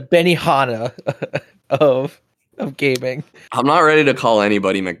Benihana of gaming. I'm not ready to call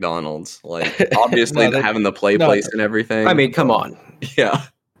anybody McDonald's. Like, obviously, having the place and everything. I mean, come on. Yeah.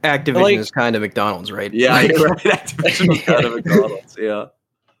 Activision is kind of McDonald's, right? Yeah, you're right. Activision is kind of McDonald's, yeah.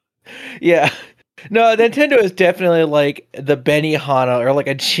 Yeah. No, Nintendo is definitely like the Benihana or like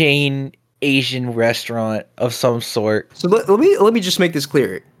a chain Asian restaurant of some sort. So let me just make this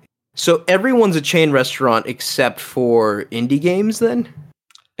clear. So everyone's a chain restaurant except for indie games then?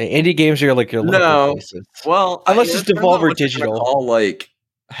 Indie games are like your local places. Well, unless it's Devolver Digital. Call like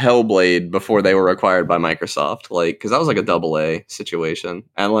Hellblade before they were acquired by Microsoft, like, because that was like a AA situation,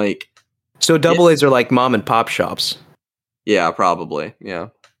 and like, so AA's are like mom and pop shops. Yeah, probably. Yeah.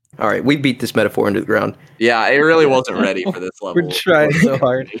 All right, we beat this metaphor into the ground. Yeah, it really wasn't ready for this level. We're trying so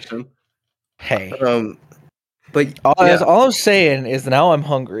hard. Hey, but all I'm saying is now I'm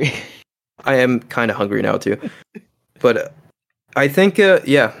hungry. I am kind of hungry now too, but I think I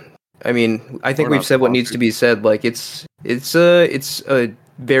mean, I think we've said what needs to be said. Like it's a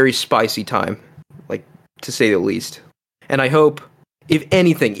very spicy time, like, to say the least. And I hope, if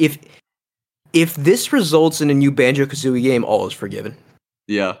anything, if this results in a new Banjo-Kazooie game, all is forgiven.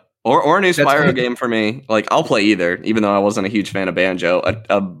 Yeah. Or a new Spyro game for me. Like, I'll play either, even though I wasn't a huge fan of Banjo.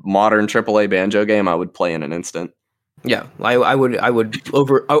 A modern AAA Banjo game I would play in an instant. Yeah, I would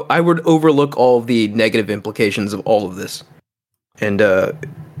overlook all of the negative implications of all of this. And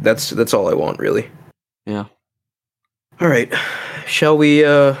that's all I want, really. Yeah. All right. Shall we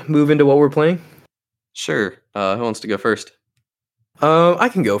move into what we're playing? Sure. Who wants to go first? I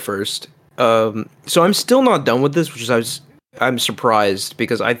can go first. So I'm still not done with this, which is I'm surprised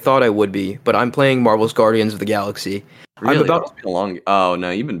because I thought I would be, but I'm playing Marvel's Guardians of the Galaxy. Really? I'm about Oh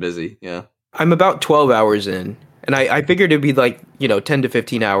no, you've been busy. Yeah. I'm about 12 hours in, and I figured it'd be like, 10 to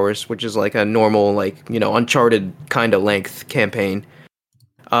 15 hours, which is like a normal, like, Uncharted kind of length campaign.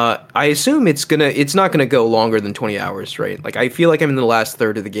 I assume it's not gonna go longer than 20 hours, right? Like, I feel like I'm in the last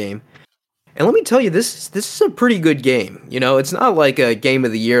third of the game. And let me tell you, this is a pretty good game. It's not like a game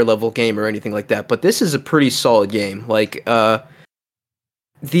of the year level game or anything like that, but this is a pretty solid game. Like, the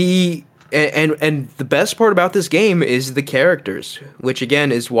best part about this game is the characters, which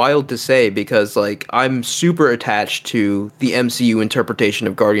again is wild to say because, like, I'm super attached to the MCU interpretation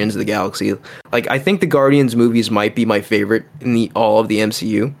of Guardians of the Galaxy. Like, I think the Guardians movies might be my favorite in all of the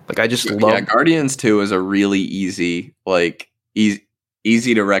MCU. Like, I just love. Yeah, Guardians 2 is a really easy.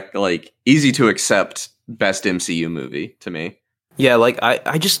 easy to accept best MCU movie to me. Yeah, like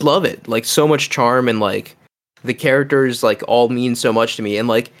I just love it. Like so much charm, and like the characters like all mean so much to me, and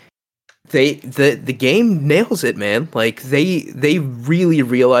like the game nails it, man. Like they really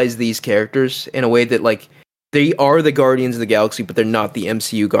realize these characters in a way that like they are the Guardians of the Galaxy, but they're not the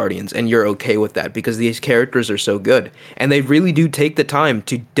MCU Guardians, and you're okay with that because these characters are so good, and they really do take the time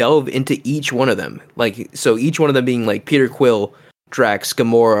to delve into each one of them. Like so, each one of them being like Peter Quill, Drax,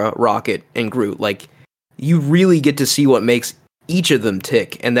 Gamora, Rocket, and Groot. Like you really get to see what makes each of them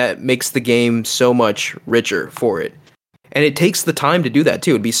tick, and that makes the game so much richer for it. And it takes the time to do that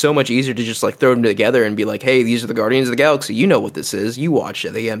too. It'd be so much easier to just like throw them together and be like, "Hey, these are the Guardians of the Galaxy. You know what this is. You watch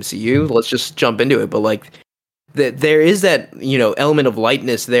the MCU. Let's just jump into it." But like, there is that element of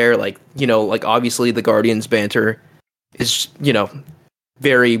lightness there. Like like obviously the Guardians banter is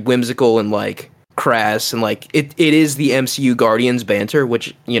very whimsical and like crass, and like it is the MCU Guardians banter,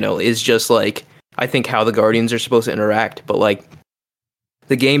 which is just like I think how the Guardians are supposed to interact. But like,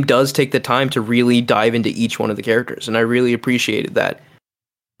 the game does take the time to really dive into each one of the characters, and I really appreciated that.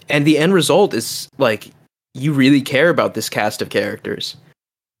 And the end result is like you really care about this cast of characters,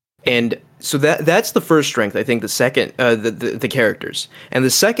 and so that's the first strength. I think the second, the characters, and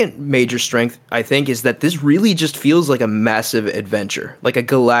the second major strength I think is that this really just feels like a massive adventure, like a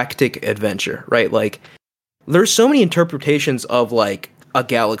galactic adventure, right? Like there's so many interpretations of like a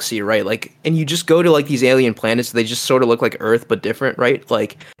galaxy, right? Like, and you just go to like these alien planets, they just sort of look like Earth but different, right?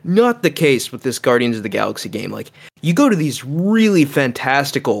 Like, not the case with this Guardians of the Galaxy game. Like, you go to these really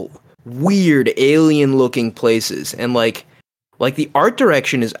fantastical, weird, alien-looking places, and like the art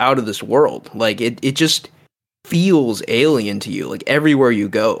direction is out of this world. Like, it just feels alien to you, like everywhere you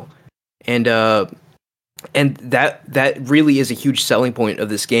go, and that really is a huge selling point of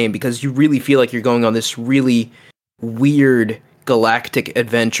this game, because you really feel like you're going on this really weird galactic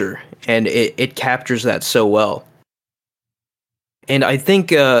adventure, and it captures that so well. And I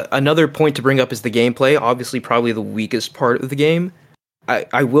think another point to bring up is the gameplay. Obviously, probably the weakest part of the game.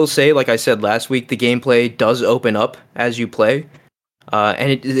 I will say, like I said last week, the gameplay does open up as you play,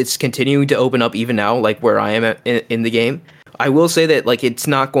 and it's continuing to open up even now, like where I am in the game. I will say that like it's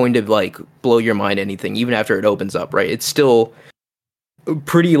not going to like blow your mind anything, even after it opens up, right? It's still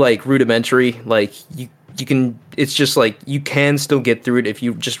pretty like rudimentary. Like you can, it's just like you can still get through it if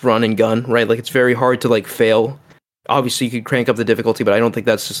you just run and gun, right? Like it's very hard to like fail. Obviously you could crank up the difficulty, but I don't think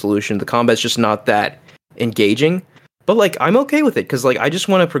that's the solution. The combat's just not that engaging, but like I'm okay with it because like I just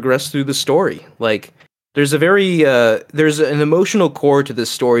want to progress through the story. Like there's a very there's an emotional core to this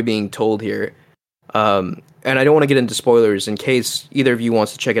story being told here, and I don't want to get into spoilers in case either of you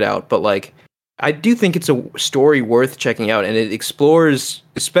wants to check it out, but like I do think it's a story worth checking out, and it explores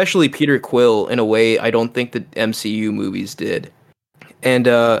especially Peter Quill in a way I don't think the MCU movies did. And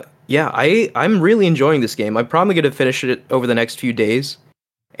yeah, I'm really enjoying this game. I'm probably going to finish it over the next few days,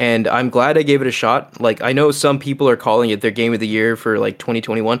 and I'm glad I gave it a shot. Like, I know some people are calling it their game of the year for like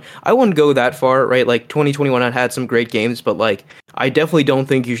 2021. I wouldn't go that far, right? Like 2021 had some great games, but like I definitely don't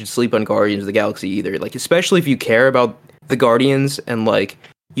think you should sleep on Guardians of the Galaxy either. Like, especially if you care about the Guardians and like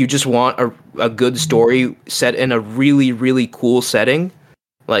you just want a good story set in a really, really cool setting,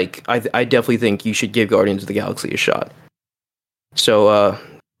 like I definitely think you should give Guardians of the Galaxy a shot. So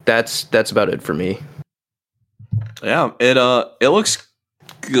that's about it for me. Yeah, it looks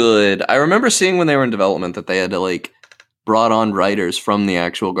good. I remember seeing when they were in development that they had to like brought on writers from the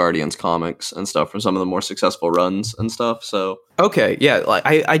actual Guardians comics and stuff from some of the more successful runs and stuff. So okay, yeah, like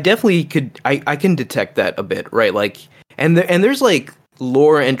I definitely could I can detect that a bit, right? Like and there's like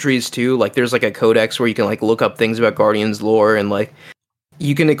lore entries too. Like there's like a codex where you can like look up things about Guardians lore, and like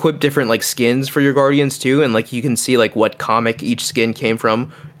you can equip different like skins for your Guardians too, and like you can see like what comic each skin came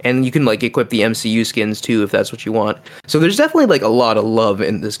from, and you can like equip the MCU skins too if that's what you want. So there's definitely like a lot of love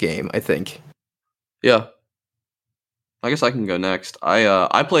in this game, I think. Yeah, I guess I can go next.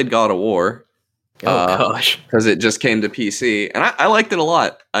 I played God of War. Oh gosh, because it just came to PC, and I liked it a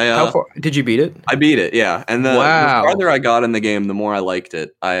lot. How far did you beat it? I beat it, yeah. And the farther I got in the game, the more I liked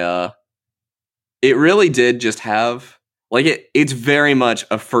it. It really did just have like it's very much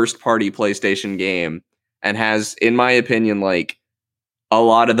a first party PlayStation game, and has, in my opinion, like a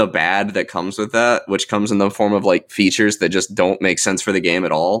lot of the bad that comes with that, which comes in the form of like features that just don't make sense for the game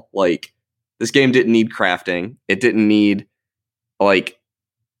at all. Like this game didn't need crafting. It didn't need like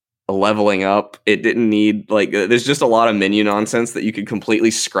leveling up. It didn't need like there's just a lot of menu nonsense that you could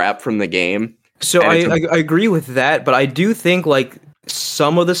completely scrap from the game. So I agree with that, but I do think like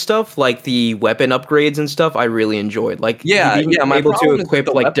some of the stuff, like the weapon upgrades and stuff, I really enjoyed. Like yeah, my able to equip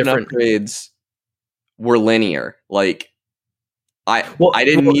like different upgrades were linear. Like I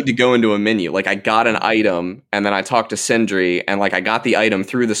didn't need to go into a menu. Like, I got an item, and then I talked to Sindri, and like I got the item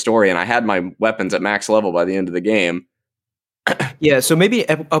through the story, and I had my weapons at max level by the end of the game. Yeah, so maybe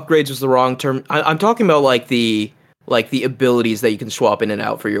upgrades was the wrong term. I'm talking about like the abilities that you can swap in and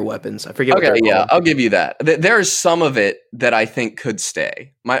out for your weapons. I forget. Okay, yeah, I'll give you that. There's some of it that I think could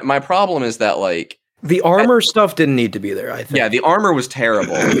stay. My problem is that like the armor stuff didn't need to be there. I think. Yeah, the armor was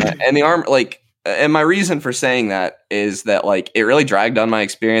terrible, and the armor and my reason for saying that is that like it really dragged on my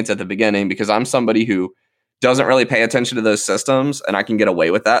experience at the beginning because I'm somebody who doesn't really pay attention to those systems, and I can get away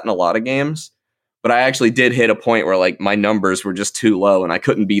with that in a lot of games. But I actually did hit a point where like my numbers were just too low and I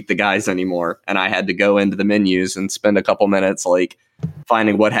couldn't beat the guys anymore. And I had to go into the menus and spend a couple minutes like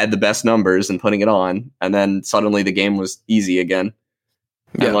finding what had the best numbers and putting it on. And then suddenly the game was easy again.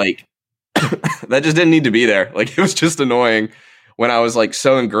 Yeah. And like that just didn't need to be there. Like it was just annoying when I was like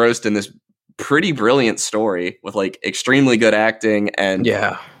so engrossed in this pretty brilliant story with like extremely good acting and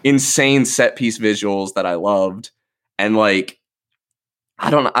insane set piece visuals that I loved. And like I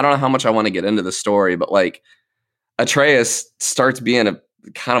don't know how much I want to get into the story, but like Atreus starts being a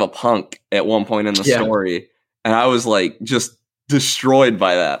kind of a punk at one point in the story, and I was like just destroyed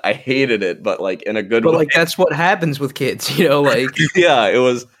by that. I hated it, but like in a good way. But like that's what happens with kids, you know, like yeah, it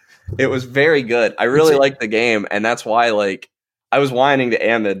was very good. I really liked the game, and that's why like I was whining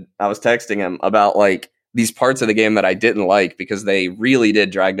to Ahmed. I was texting him about like these parts of the game that I didn't like because they really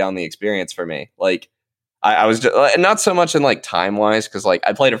did drag down the experience for me. Like I was just, not so much in like time wise, because like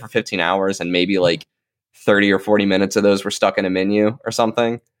I played it for 15 hours and maybe like 30 or 40 minutes of those were stuck in a menu or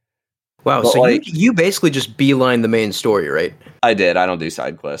something. Wow, but so like, you basically just beeline the main story, right? I did. I don't do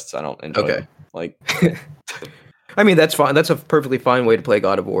side quests. I don't enjoy them. Like, I mean, that's fine. That's a perfectly fine way to play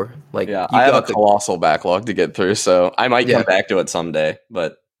God of War. Like, yeah, I have a colossal backlog to get through, so I might come back to it someday.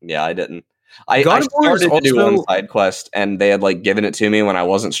 But yeah, I didn't. I started to do one side quest, and they had like given it to me when I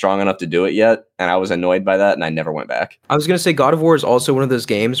wasn't strong enough to do it yet, and I was annoyed by that, and I never went back. I was gonna say God of War is also one of those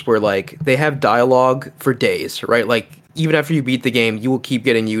games where like they have dialogue for days, right? Like even after you beat the game, you will keep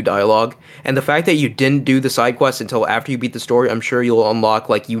getting new dialogue, and the fact that you didn't do the side quest until after you beat the story, I'm sure you'll unlock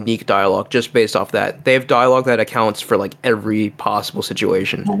like unique dialogue just based off that. They have dialogue that accounts for like every possible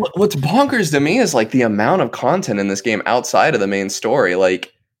situation. What's bonkers to me is like the amount of content in this game outside of the main story,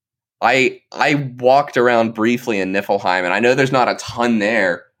 like. I walked around briefly in Niflheim, and I know there's not a ton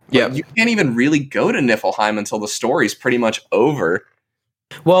there. Yeah, you can't even really go to Niflheim until the story's pretty much over.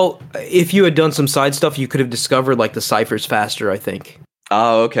 Well, if you had done some side stuff, you could have discovered like the ciphers faster, I think.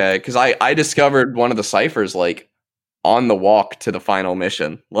 Oh, okay. Because I discovered one of the ciphers like on the walk to the final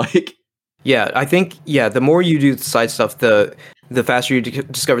mission. Like, yeah, I think the more you do the side stuff, the faster you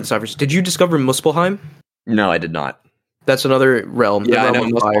discover the ciphers. Did you discover Muspelheim? No, I did not. That's another realm. Yeah, I know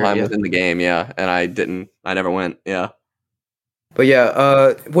Muspelheim was in the game, and I never went, But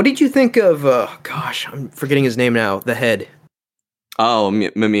yeah, what did you think of, gosh, I'm forgetting his name now, the head. Oh,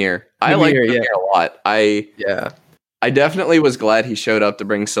 Mimir. I like Mimir a lot. I definitely was glad he showed up to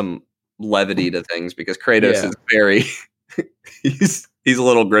bring some levity to things, because Kratos is very, he's a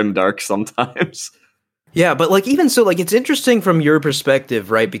little grimdark sometimes. Yeah, but like even so, like it's interesting from your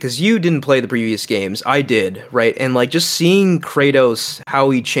perspective, right? Because you didn't play the previous games, I did, right? And like just seeing Kratos, how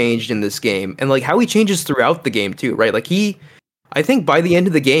he changed in this game, and like how he changes throughout the game too, right? Like I think by the end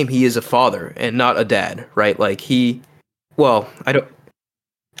of the game, he is a father and not a dad, right? Like he's a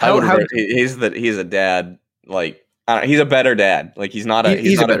dad. Like he's a better dad. Like he's not a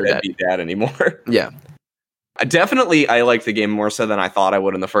deadbeat dad anymore. Yeah. I liked the game more so than I thought I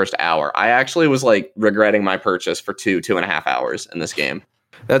would in the first hour. I actually was like regretting my purchase for 2.5 hours in this game.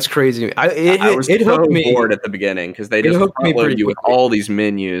 That's crazy. I was so bored at the beginning because they just followed you with all these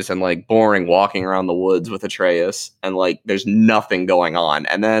menus and like boring walking around the woods with Atreus, and like there's nothing going on.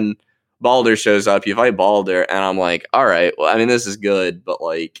 And then Baldur shows up, you fight Baldur, and I'm like, all right, well, I mean, this is good, but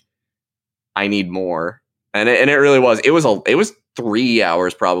like I need more. And it really was. It was 3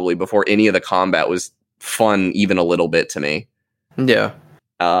 hours probably before any of the combat was fun even a little bit to me. Yeah.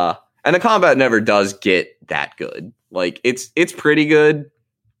 And the combat never does get that good. Like it's pretty good,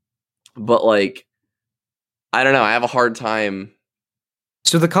 but like I don't know, I have a hard time.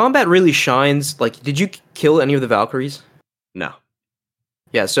 So the combat really shines. Like, did you kill any of the Valkyries? No.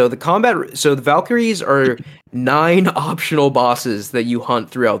 Yeah, so the Valkyries are 9 optional bosses that you hunt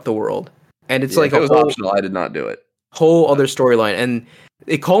throughout the world. And it's like it was optional, I did not do it. Whole other storyline, and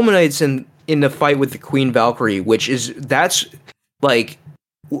it culminates in the fight with the Queen Valkyrie, that's like,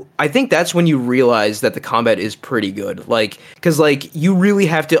 I think that's when you realize that the combat is pretty good. Like, because like you really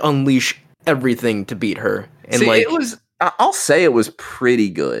have to unleash everything to beat her. And I'll say it was pretty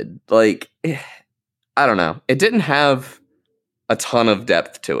good. Like, I don't know. It didn't have a ton of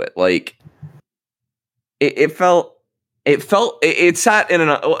depth to it. Like it sat in an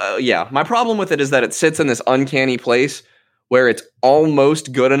my problem with it is that it sits in this uncanny place where it's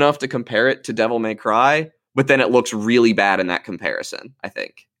almost good enough to compare it to Devil May Cry, but then it looks really bad in that comparison, I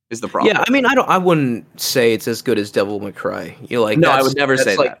think, is the problem. Yeah, I mean, I wouldn't say it's as good as Devil May Cry. No, I would never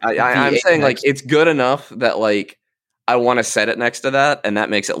say that. I'm saying like it's good enough that like I want to set it next to that, and that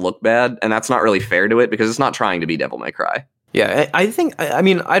makes it look bad, and that's not really fair to it because it's not trying to be Devil May Cry. Yeah,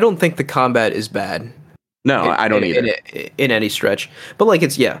 I don't think the combat is bad. No, I don't either. In any stretch. But like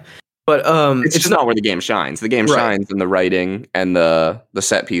it's it's just not where the game shines. The game shines in the writing and the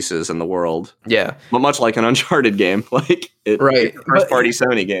set pieces and the world. Yeah. But much like an Uncharted game, like it's a first party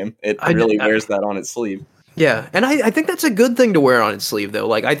Sony game, it really wears that on its sleeve. Yeah, and I think that's a good thing to wear on its sleeve, though.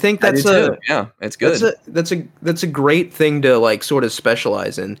 Like, I think that's it's good. That's a great thing to like sort of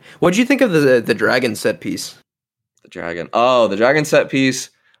specialize in. What did you think of the dragon set piece? The dragon set piece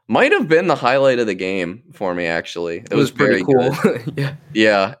might have been the highlight of the game for me. Actually, it was very cool.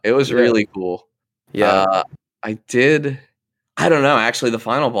 yeah, it was really cool. Yeah, I don't know. Actually, the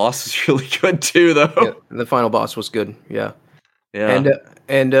final boss was really good too, though. Yeah, the final boss was good. Yeah. Yeah,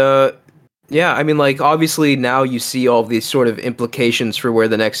 I mean, like, obviously now you see all these sort of implications for where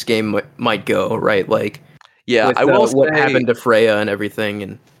the next game might go, right? Like, yeah, I will say what happened to Freya and everything,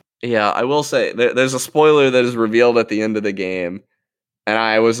 and yeah, I will say there's a spoiler that is revealed at the end of the game, and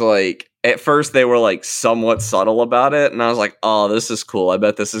I was like, at first they were like somewhat subtle about it, and I was like, oh, this is cool. I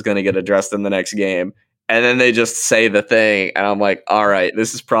bet this is going to get addressed in the next game. And then they just say the thing, and I'm like, all right,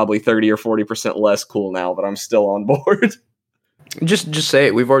 this is probably 30 or 40% less cool now, but I'm still on board. Just say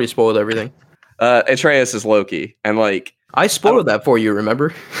it. We've already spoiled everything. Atreus is Loki, and like I spoiled that for you.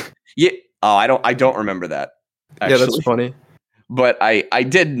 Remember? Yeah. Oh, I don't remember that. Actually. Yeah, that's funny. But I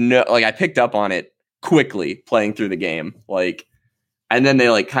did know. Like, I picked up on it quickly playing through the game. Like, and then they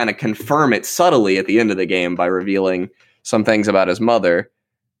like kind of confirm it subtly at the end of the game by revealing some things about his mother.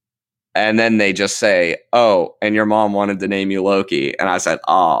 And then they just say, "Oh, and your mom wanted to name you Loki," and I said,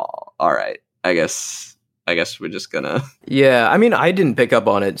 "Oh, all right. I guess we're just gonna." Yeah, I mean, I didn't pick up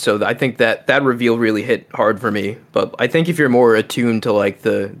on it, so I think that reveal really hit hard for me. But I think if you're more attuned to like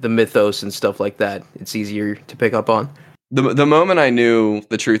the mythos and stuff like that, it's easier to pick up on. The moment I knew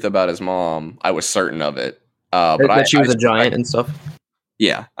the truth about his mom, I was certain of it. But that she was a giant and stuff.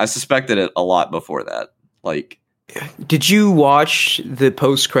 Yeah, I suspected it a lot before that. Like. Did you watch the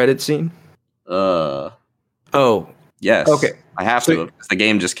post-credit scene? Oh. Yes. Okay. I have to, because the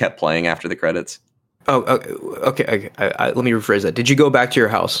game just kept playing after the credits. Oh, okay. Let me rephrase that. Did you go back to your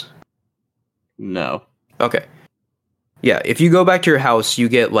house? No. Okay. Yeah, if you go back to your house, you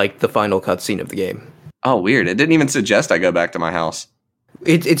get, like, the final cutscene of the game. Oh, weird. It didn't even suggest I go back to my house.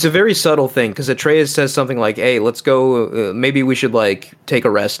 It's a very subtle thing, because Atreus says something like, hey, let's go, maybe we should, like, take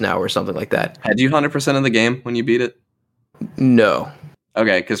a rest now, or something like that. Had you 100% of the game when you beat it? No.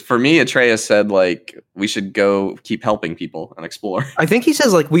 Okay, because for me, Atreus said, like, we should go keep helping people and explore. I think he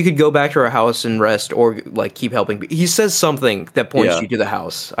says, like, we could go back to our house and rest, or, like, keep helping. He says something that points you to the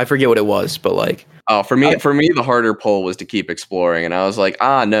house. I forget what it was, but, like... Oh, for me, the harder pull was to keep exploring, and I was like,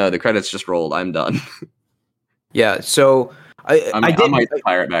 no, the credits just rolled. I'm done. Yeah, so... I might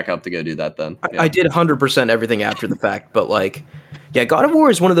fire it back up to go do that then. Yeah. I did 100% everything after the fact, but like, yeah, God of War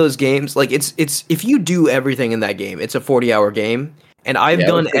is one of those games. Like, it's if you do everything in that game, it's a 40-hour game, and I've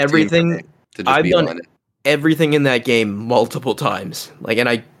done everything. I've done everything in that game multiple times. Like, and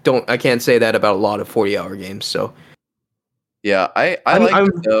I can't say that about a lot of 40-hour games. So, yeah,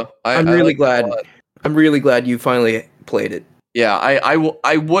 I'm really glad. I'm really glad you finally played it. Yeah,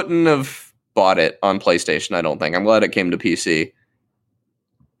 I wouldn't have bought it on PlayStation, I don't think. I'm glad it came to PC.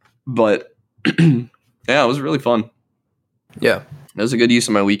 But yeah, it was really fun. Yeah. It was a good use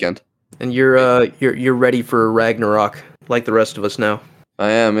of my weekend. And you're ready for Ragnarok like the rest of us now.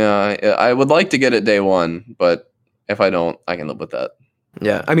 I am, yeah. I would like to get it day one, but if I don't, I can live with that.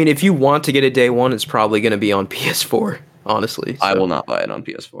 Yeah. I mean, if you want to get it day one, it's probably going to be on PS4, honestly. So. I will not buy it on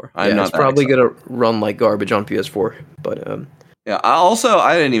PS4. It's probably going to run like garbage on PS4, but yeah,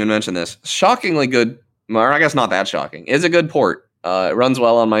 I didn't even mention this. Shockingly good, or I guess not that shocking. It's a good port. It runs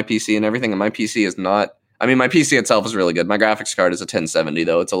well on my PC and everything, and my PC is not... I mean, my PC itself is really good. My graphics card is a 1070,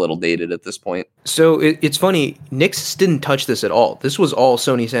 though. It's a little dated at this point. So it's funny. Nix didn't touch this at all. This was all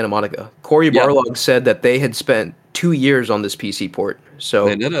Sony Santa Monica. Cory Barlog said that they had spent 2 years on this PC port. So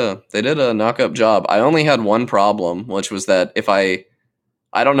they did a knock-up job. I only had one problem, which was that if I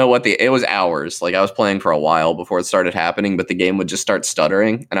don't know what it was hours. Like, I was playing for a while before it started happening, but the game would just start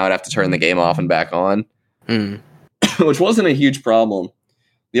stuttering, and I would have to turn the game off and back on, which wasn't a huge problem.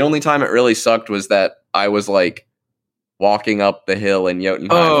 The only time it really sucked was that I was, like, walking up the hill in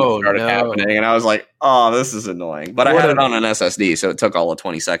Jotunheim started happening, and I was like, "Oh, this is annoying." But I had it on an SSD, so it took all of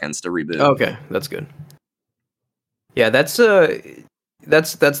 20 seconds to reboot. Okay, that's good. Yeah, that's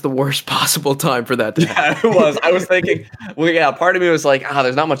the worst possible time for that to happen. Yeah, it was. I was thinking, part of me was like,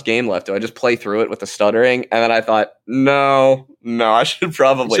 there's not much game left. Do I just play through it with the stuttering? And then I thought, no, I should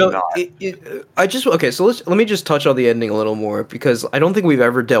probably not. So let me just touch on the ending a little more, because I don't think we've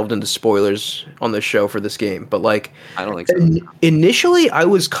ever delved into spoilers on this show for this game. But like, I don't think so. Initially, I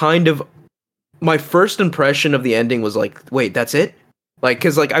was my first impression of the ending was like, wait, that's it? Like,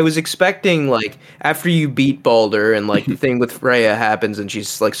 because like I was expecting, like, after you beat Baldur and like the thing with Freya happens and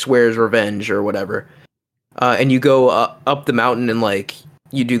she's like swears revenge or whatever, and you go up the mountain and like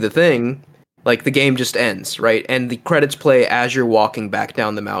you do the thing, like the game just ends, right? And the credits play as you're walking back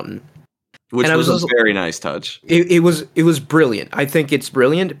down the mountain, which was a very nice touch. It was brilliant. I think it's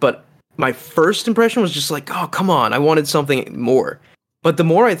brilliant, but my first impression was just like, oh, come on, I wanted something more. But the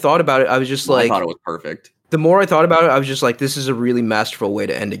more I thought about it, I was just like, I thought it was perfect. The more I thought about it, I was just like, this is a really masterful way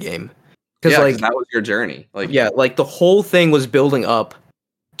to end a game. Because like that was your journey. Like the whole thing was building up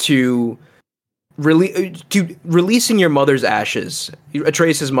to releasing your mother's ashes,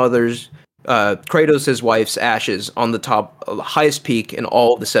 Atreus' mother's, Kratos' wife's ashes on the top, highest peak in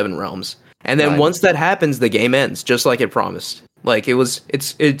all of the 7 realms. And then once that happens, the game ends, just like it promised. Like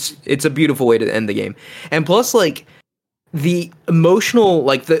it's a beautiful way to end the game. And plus, like, the emotional,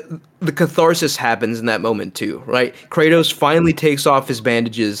 like the catharsis happens in that moment too, right? Kratos finally takes off his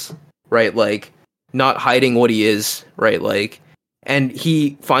bandages, right? Like, not hiding what he is, right? Like, and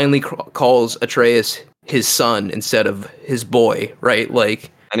he finally calls Atreus his son instead of his boy, right?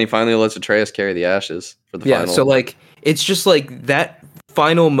 Like, and he finally lets Atreus carry the ashes for the final. Yeah, so like, it's just like that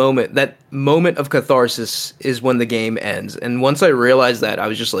final moment, that moment of catharsis is when the game ends. And once I realized that, I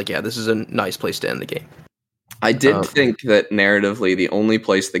was just like, yeah, this is a nice place to end the game. I did think that narratively, the only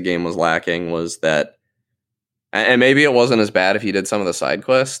place the game was lacking was that, and maybe it wasn't as bad if you did some of the side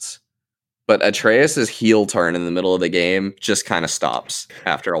quests, but Atreus' heel turn in the middle of the game just kind of stops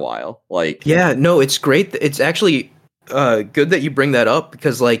after a while. Like, yeah, no, it's great. It's actually good that you bring that up,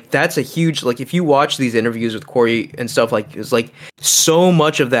 because like that's a huge, like, if you watch these interviews with Corey and stuff, like, it's like so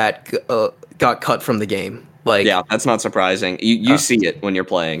much of that got cut from the game. Like, yeah, that's not surprising. You see it when you're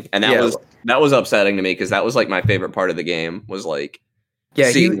playing, and that was upsetting to me, because that was like my favorite part of the game, was like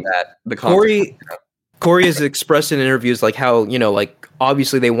seeing that the Corey has expressed in interviews like how, you know, like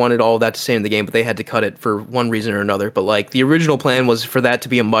obviously they wanted all that to stay in the game, but they had to cut it for one reason or another. But like the original plan was for that to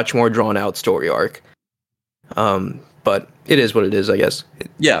be a much more drawn out story arc. But it is what it is, I guess.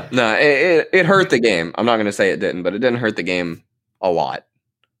 Yeah, no, it hurt the game. I'm not going to say it didn't, but it didn't hurt the game a lot.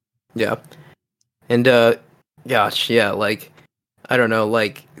 Yeah, and gosh, yeah, like, I don't know,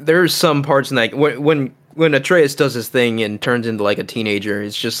 like, there's some parts in that when Atreus does his thing and turns into like a teenager,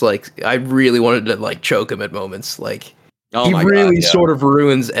 it's just like, I really wanted to like choke him at moments. Like, he really sort of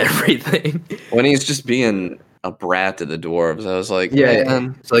ruins everything. When he's just being a brat to the dwarves, I was like, yeah,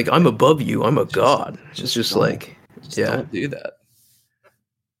 man, it's like, I'm above you, I'm a god. It's just like, don't do that.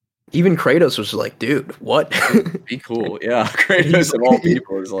 Even Kratos was like, dude, what? Be cool. Yeah, Kratos of all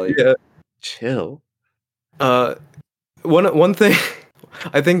people is like, chill. One thing,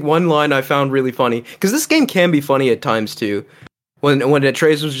 I think one line I found really funny, because this game can be funny at times too. When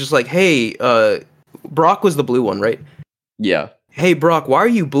Atreus was just like, hey, Brock was the blue one, right? Yeah. Hey, Brock, why are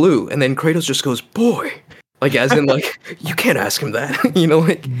you blue? And then Kratos just goes, boy. Like, as in, like, you can't ask him that. You know,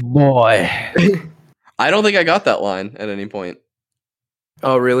 like, boy. I don't think I got that line at any point.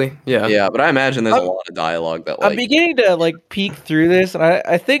 Oh, really? Yeah. Yeah, but I imagine there's a lot of dialogue that, like, I'm beginning to like peek through this, and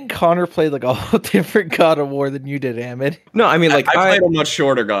I think Connor played like a whole different God of War than you did, Ahmed. No, I mean, like, I played a much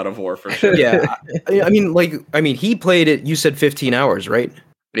shorter God of War for sure. Yeah. I mean, he played it, you said 15 hours, right?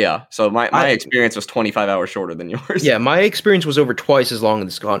 Yeah, so my experience was 25 hours shorter than yours. Yeah, my experience was over twice as long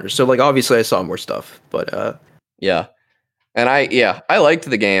as Connor's. So, like, obviously I saw more stuff, but yeah. And I liked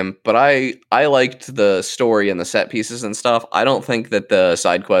the game, but I liked the story and the set pieces and stuff. I don't think that the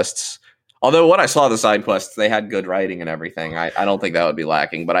side quests, although what I saw the side quests, they had good writing and everything. I don't think that would be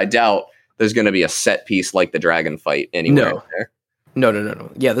lacking, but I doubt there's going to be a set piece like the dragon fight anywhere there.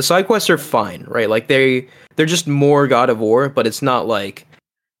 No. Yeah, the side quests are fine, right? Like, they're just more God of War, but it's not like,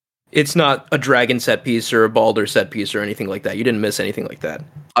 it's not a dragon set piece or a Baldur set piece or anything like that. You didn't miss anything like that.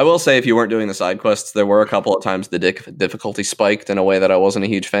 I will say, if you weren't doing the side quests, there were a couple of times the difficulty spiked in a way that I wasn't a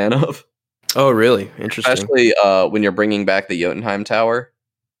huge fan of. Oh, really? Interesting. Especially when you're bringing back the Jotunheim Tower.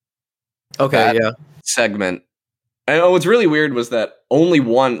 Okay, yeah. Segment. And what's really weird was that only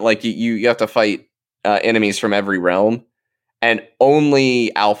one, like, you have to fight enemies from every realm. and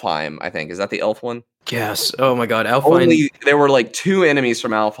only Alfheim, I think. Is that the elf one? Yes. Oh my god, Alfheim. There were like 2 enemies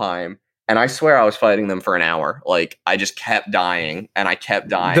from Alfheim, and I swear I was fighting them for an hour. Like, I just kept dying, and I kept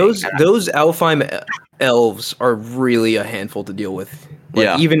dying. Those Alfheim elves are really a handful to deal with.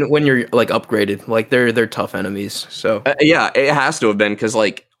 Like, even when you're like upgraded, like they're tough enemies. So yeah, it has to have been, because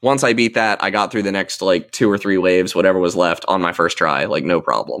like once I beat that, I got through the next like 2 or 3 waves, whatever was left, on my first try, like no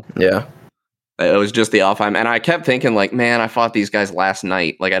problem. Yeah, it was just the Alfheim, and I kept thinking like, man, I fought these guys last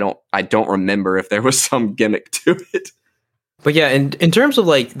night. Like, I don't remember if there was some gimmick to it. But yeah, and in terms of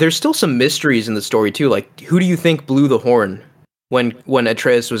like, there's still some mysteries in the story too. Like, who do you think blew the horn when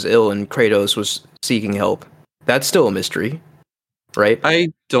Atreus was ill and Kratos was seeking help? That's still a mystery, right?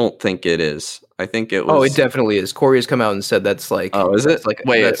 I don't think it is. I think it was. Oh, it definitely is. Corey has come out and said that's like. Oh, is it? Like,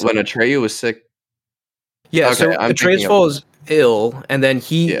 wait, when Atreus was sick. Yeah, okay, so Atreus falls ill, and then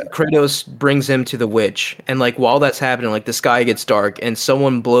Kratos brings him to the witch, and like while that's happening, like the sky gets dark, and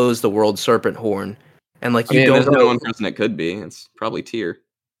someone blows the world serpent horn, and like you don't know. There's only one person it could be. It's probably Tyr.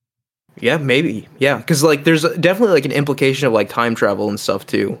 Yeah, maybe. Yeah, because like there's definitely like an implication of like time travel and stuff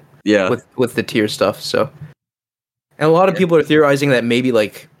too. Yeah, with the Tyr stuff. So, and a lot of people are theorizing that maybe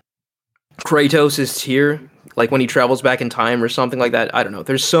like Kratos is Tyr, like when he travels back in time or something like that. I don't know.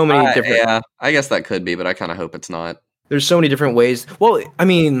 There's so many different. Yeah, I guess that could be, but I kind of hope it's not. There's so many different ways. Well, I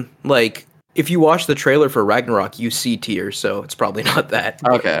mean, like if you watch the trailer for Ragnarok, you see Tyr, so it's probably not that.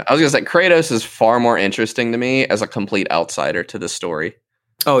 Okay, I was gonna say Kratos is far more interesting to me as a complete outsider to the story.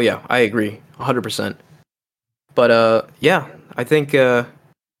 Oh yeah, I agree, 100%. But yeah, I think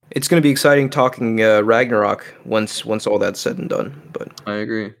it's going to be exciting talking Ragnarok once all that's said and done. But I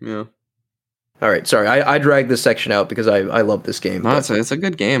agree. Yeah. All right, sorry, I dragged this section out because I love this game. No, it's a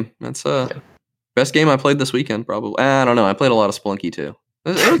good game. That's best game I played this weekend, probably. I don't know. I played a lot of Spelunky too.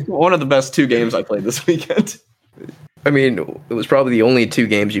 It was one of the best 2 games I played this weekend. I mean, it was probably the only 2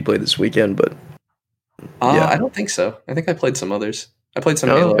 games you played this weekend, but yeah, I don't think so. I think I played some others. I played some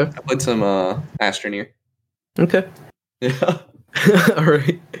Halo. Okay. I played some Astroneer. Okay. Yeah. All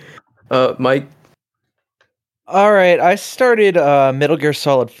right. Mike. All right, I started Metal Gear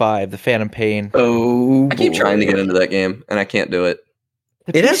Solid 5, The Phantom Pain. Oh, I keep trying to get into that game, and I can't do it.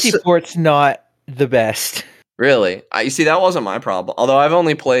 The PC port's not the best. Really? You see, that wasn't my problem. Although I've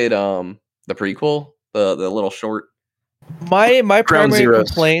only played the prequel, the little short. My primary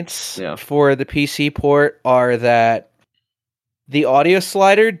complaints for the PC port are that the audio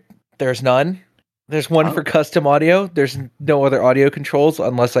slider, there's none. There's one for custom audio. There's no other audio controls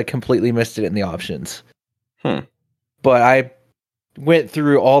unless I completely missed it in the options. But I went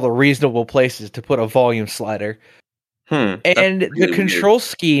through all the reasonable places to put a volume slider. And the control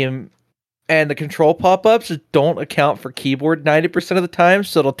scheme and the control pop-ups don't account for keyboard 90% of the time,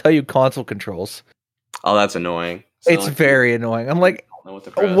 so it'll tell you console controls. Oh, that's annoying. It's very annoying. I'm like, how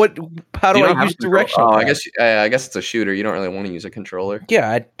do I use directional? Oh, I guess it's a shooter. You don't really want to use a controller. Yeah,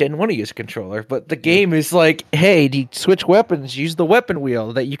 I didn't want to use a controller, but the game is like, hey, to switch weapons, use the weapon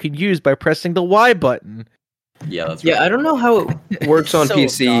wheel that you can use by pressing the Y button. Yeah, that's right. I don't know how it works on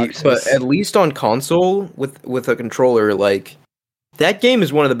PC, obnoxious. But at least on console with a controller, like that game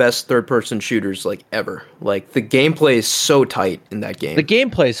is one of the best third-person shooters like ever. Like the gameplay is so tight in that game. The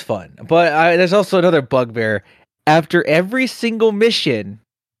gameplay is fun, but there's also another bugbear. After every single mission,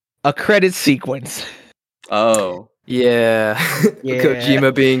 a credit sequence. Oh. Yeah.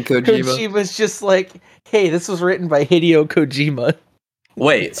 Kojima being Kojima. Kojima's just like, hey, this was written by Hideo Kojima.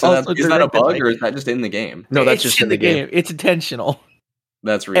 Wait, so is that a bug or is that just in the game? No, that's just in the game. It's intentional.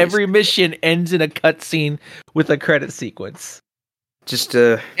 That's really every mission ends in a cutscene with a credit sequence. Just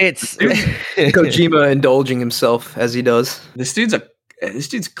it's Kojima indulging himself as he does. This dude's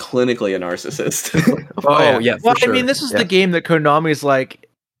clinically a narcissist. Yeah. Well, sure. I mean, this is the game that Konami's like,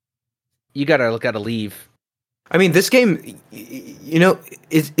 you gotta leave. I mean, this game, you know,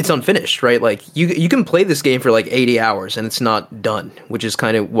 it's unfinished, right? Like you can play this game for like 80 hours and it's not done, which is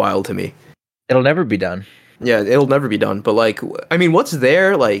kind of wild to me. It'll never be done. Yeah, it'll never be done. But like, I mean, what's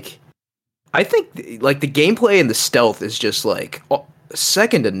there? Like, I think like the gameplay and the stealth is just like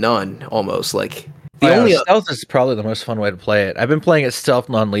second to none, almost. Like stealth is probably the most fun way to play it. I've been playing it stealth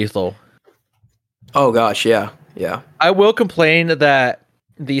non-lethal. Oh gosh, yeah. I will complain that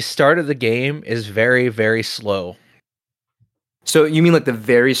the start of the game is very, very slow. So you mean like the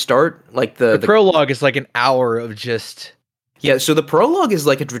very start? Like the prologue is like an hour of just... Yeah, so the prologue is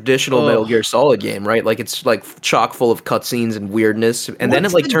like a traditional Metal Gear Solid game, right? Like it's like chock full of cutscenes and weirdness, and then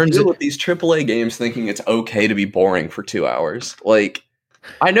it like turns into these AAA games thinking it's okay to be boring for 2 hours. Like,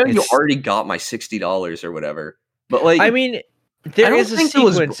 I know you already got my $60 or whatever, but like, I mean, there is a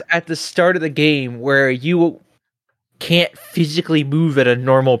sequence at the start of the game where you can't physically move at a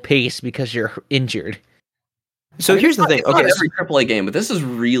normal pace because you're injured. So here's the thing. Okay, every AAA game, but this is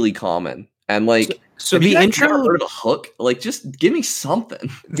really common. And like, so the intro heard of a hook. Like, just give me something.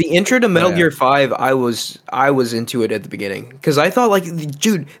 The intro to Metal Gear 5, I was into it at the beginning because I thought, like,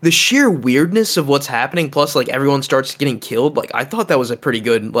 dude, the sheer weirdness of what's happening, plus like everyone starts getting killed. Like, I thought that was a pretty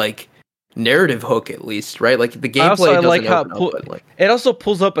good like narrative hook, at least, right? Like the gameplay. It also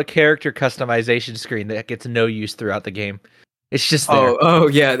pulls up a character customization screen that gets no use throughout the game. It's just there. Oh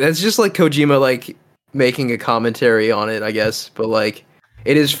yeah, that's just like Kojima like making a commentary on it, I guess. But like,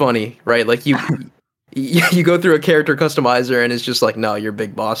 it is funny, right? Like you go through a character customizer and it's just like, no, you're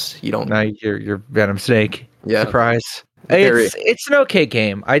Big Boss. You don't. No, you're Venom Snake. Yeah. Surprise. It's an okay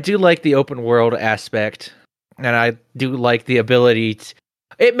game. I do like the open world aspect, and I do like the ability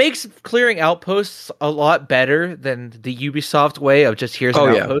it makes clearing outposts a lot better than the Ubisoft way of just here's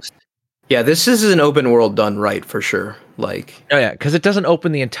an outpost. Yeah, this is an open world done right for sure. Like, because it doesn't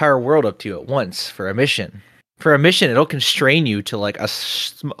open the entire world up to you at once for a mission. For a mission, it'll constrain you to like a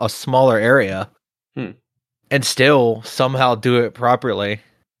smaller area, and still somehow do it properly.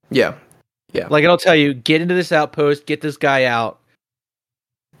 Yeah. Like it'll tell you, get into this outpost, get this guy out.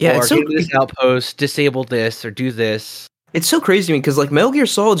 Yeah, or get into this outpost, disable this, or do this. It's so crazy to me because like Metal Gear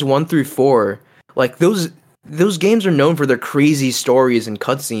Solids 1 through 4, like those games are known for their crazy stories and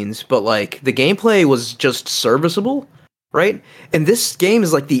cutscenes, but like the gameplay was just serviceable, right? And this game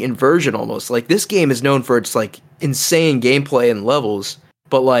is like the inversion almost. Like this game is known for its like insane gameplay and levels,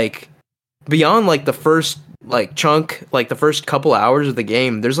 but like beyond like the first like chunk, like the first couple hours of the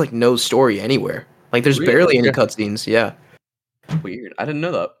game, there's like no story anywhere. Like there's barely any cutscenes. Yeah. Weird. I didn't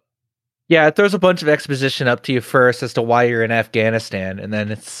know that. Yeah, it throws a bunch of exposition up to you first as to why you're in Afghanistan, and then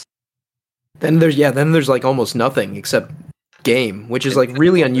there's like almost nothing except game, which is like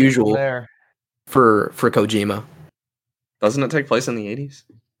really unusual for Kojima. Doesn't it take place in the 80s?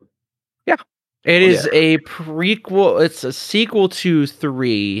 Yeah. It is a prequel. It's a sequel to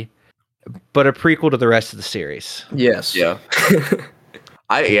 3, but a prequel to the rest of the series. Yes. Yeah.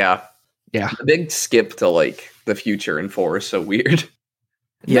 Yeah. The big skip to like the future in 4 is so weird.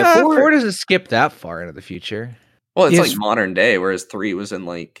 Yeah, 4 doesn't skip that far into the future. Well, it's like modern day, whereas 3 was in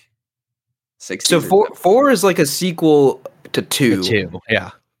like 60s. So 4 is like a sequel to 2. 2,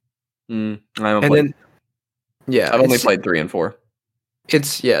 yeah. I've only played 3 and 4.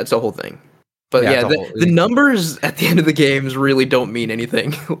 It's a whole thing. But the numbers at the end of the games really don't mean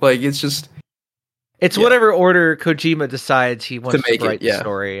anything. Like it's just whatever order Kojima decides he wants to write the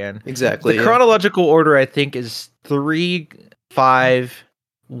story in. Exactly. The chronological order I think is 3, 5,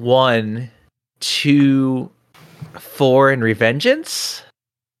 1, 2, 4, and Revengeance.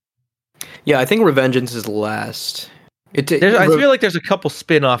 Yeah, I think Revengeance is last. I feel like there's a couple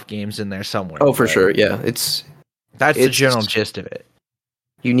spin-off games in there somewhere. Oh, for sure. Yeah, that's the general gist of it.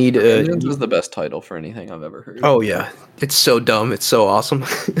 You need Revengeance was the best title for anything I've ever heard. Oh yeah, it's so dumb. It's so awesome.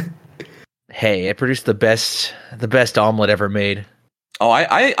 Hey, it produced the best omelet ever made. Oh,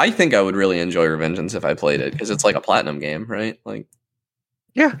 I think I would really enjoy Revengeance if I played it because it's like a platinum game, right? Like,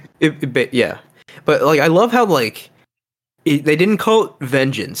 yeah, but like I love how like they didn't call it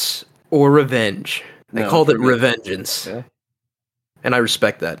Vengeance or Revenge. They called it Revengeance. Yeah. And I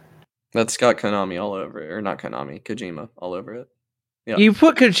respect that. That's got Konami all over it, or not Konami, Kojima all over it. Yeah. You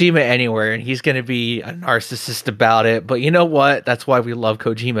put Kojima anywhere and he's going to be a narcissist about it, but you know what? That's why we love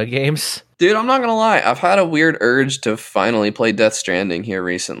Kojima games. Dude, I'm not going to lie. I've had a weird urge to finally play Death Stranding here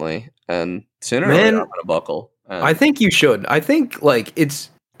recently, and sooner or later I'm going to buckle. I think you should. I think like it's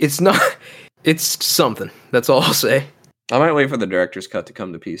something. That's all I'll say. I might wait for the director's cut to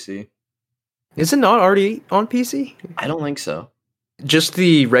come to PC. Is it not already on PC? I don't think so. Just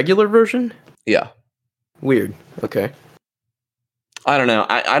the regular version? Yeah. Weird. Okay. I don't know.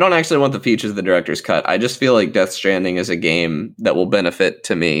 I don't actually want the features of the director's cut. I just feel like Death Stranding is a game that will benefit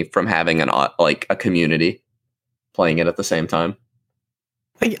to me from having a community playing it at the same time.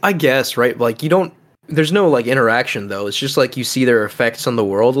 I guess, right? Like there's no like interaction though. It's just like you see their effects on the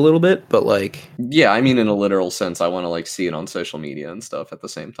world a little bit, but like yeah, I mean in a literal sense, I want to like see it on social media and stuff at the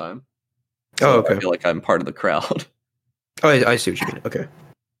same time. So okay. I feel like I'm part of the crowd. Oh, I see what you mean. Okay.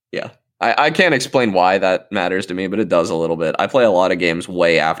 Yeah. I can't explain why that matters to me, but it does a little bit. I play a lot of games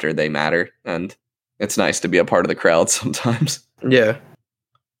way after they matter, and it's nice to be a part of the crowd sometimes. Yeah.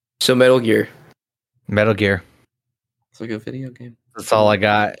 So Metal Gear. It's a good video game. That's all I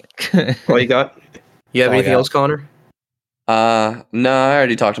got. All you got? You have anything else, Connor? No, I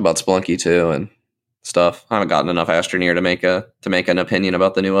already talked about Splunky too and stuff. I haven't gotten enough Astroneer to make an opinion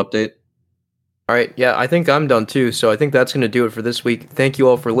about the new update. All right, yeah, I think I'm done too, so I think that's going to do it for this week. Thank you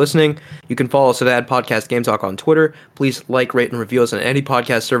all for listening. You can follow us at @podcast Game Talk on Twitter. Please like, rate, and review us on any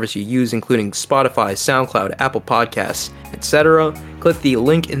podcast service you use, including Spotify, SoundCloud, Apple Podcasts, etc. Click the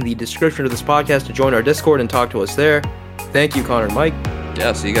link in the description of this podcast to join our Discord and talk to us there. Thank you, Connor and Mike.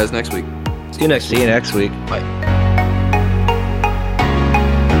 Yeah, see you guys next week. See you next week. See you next week. Bye.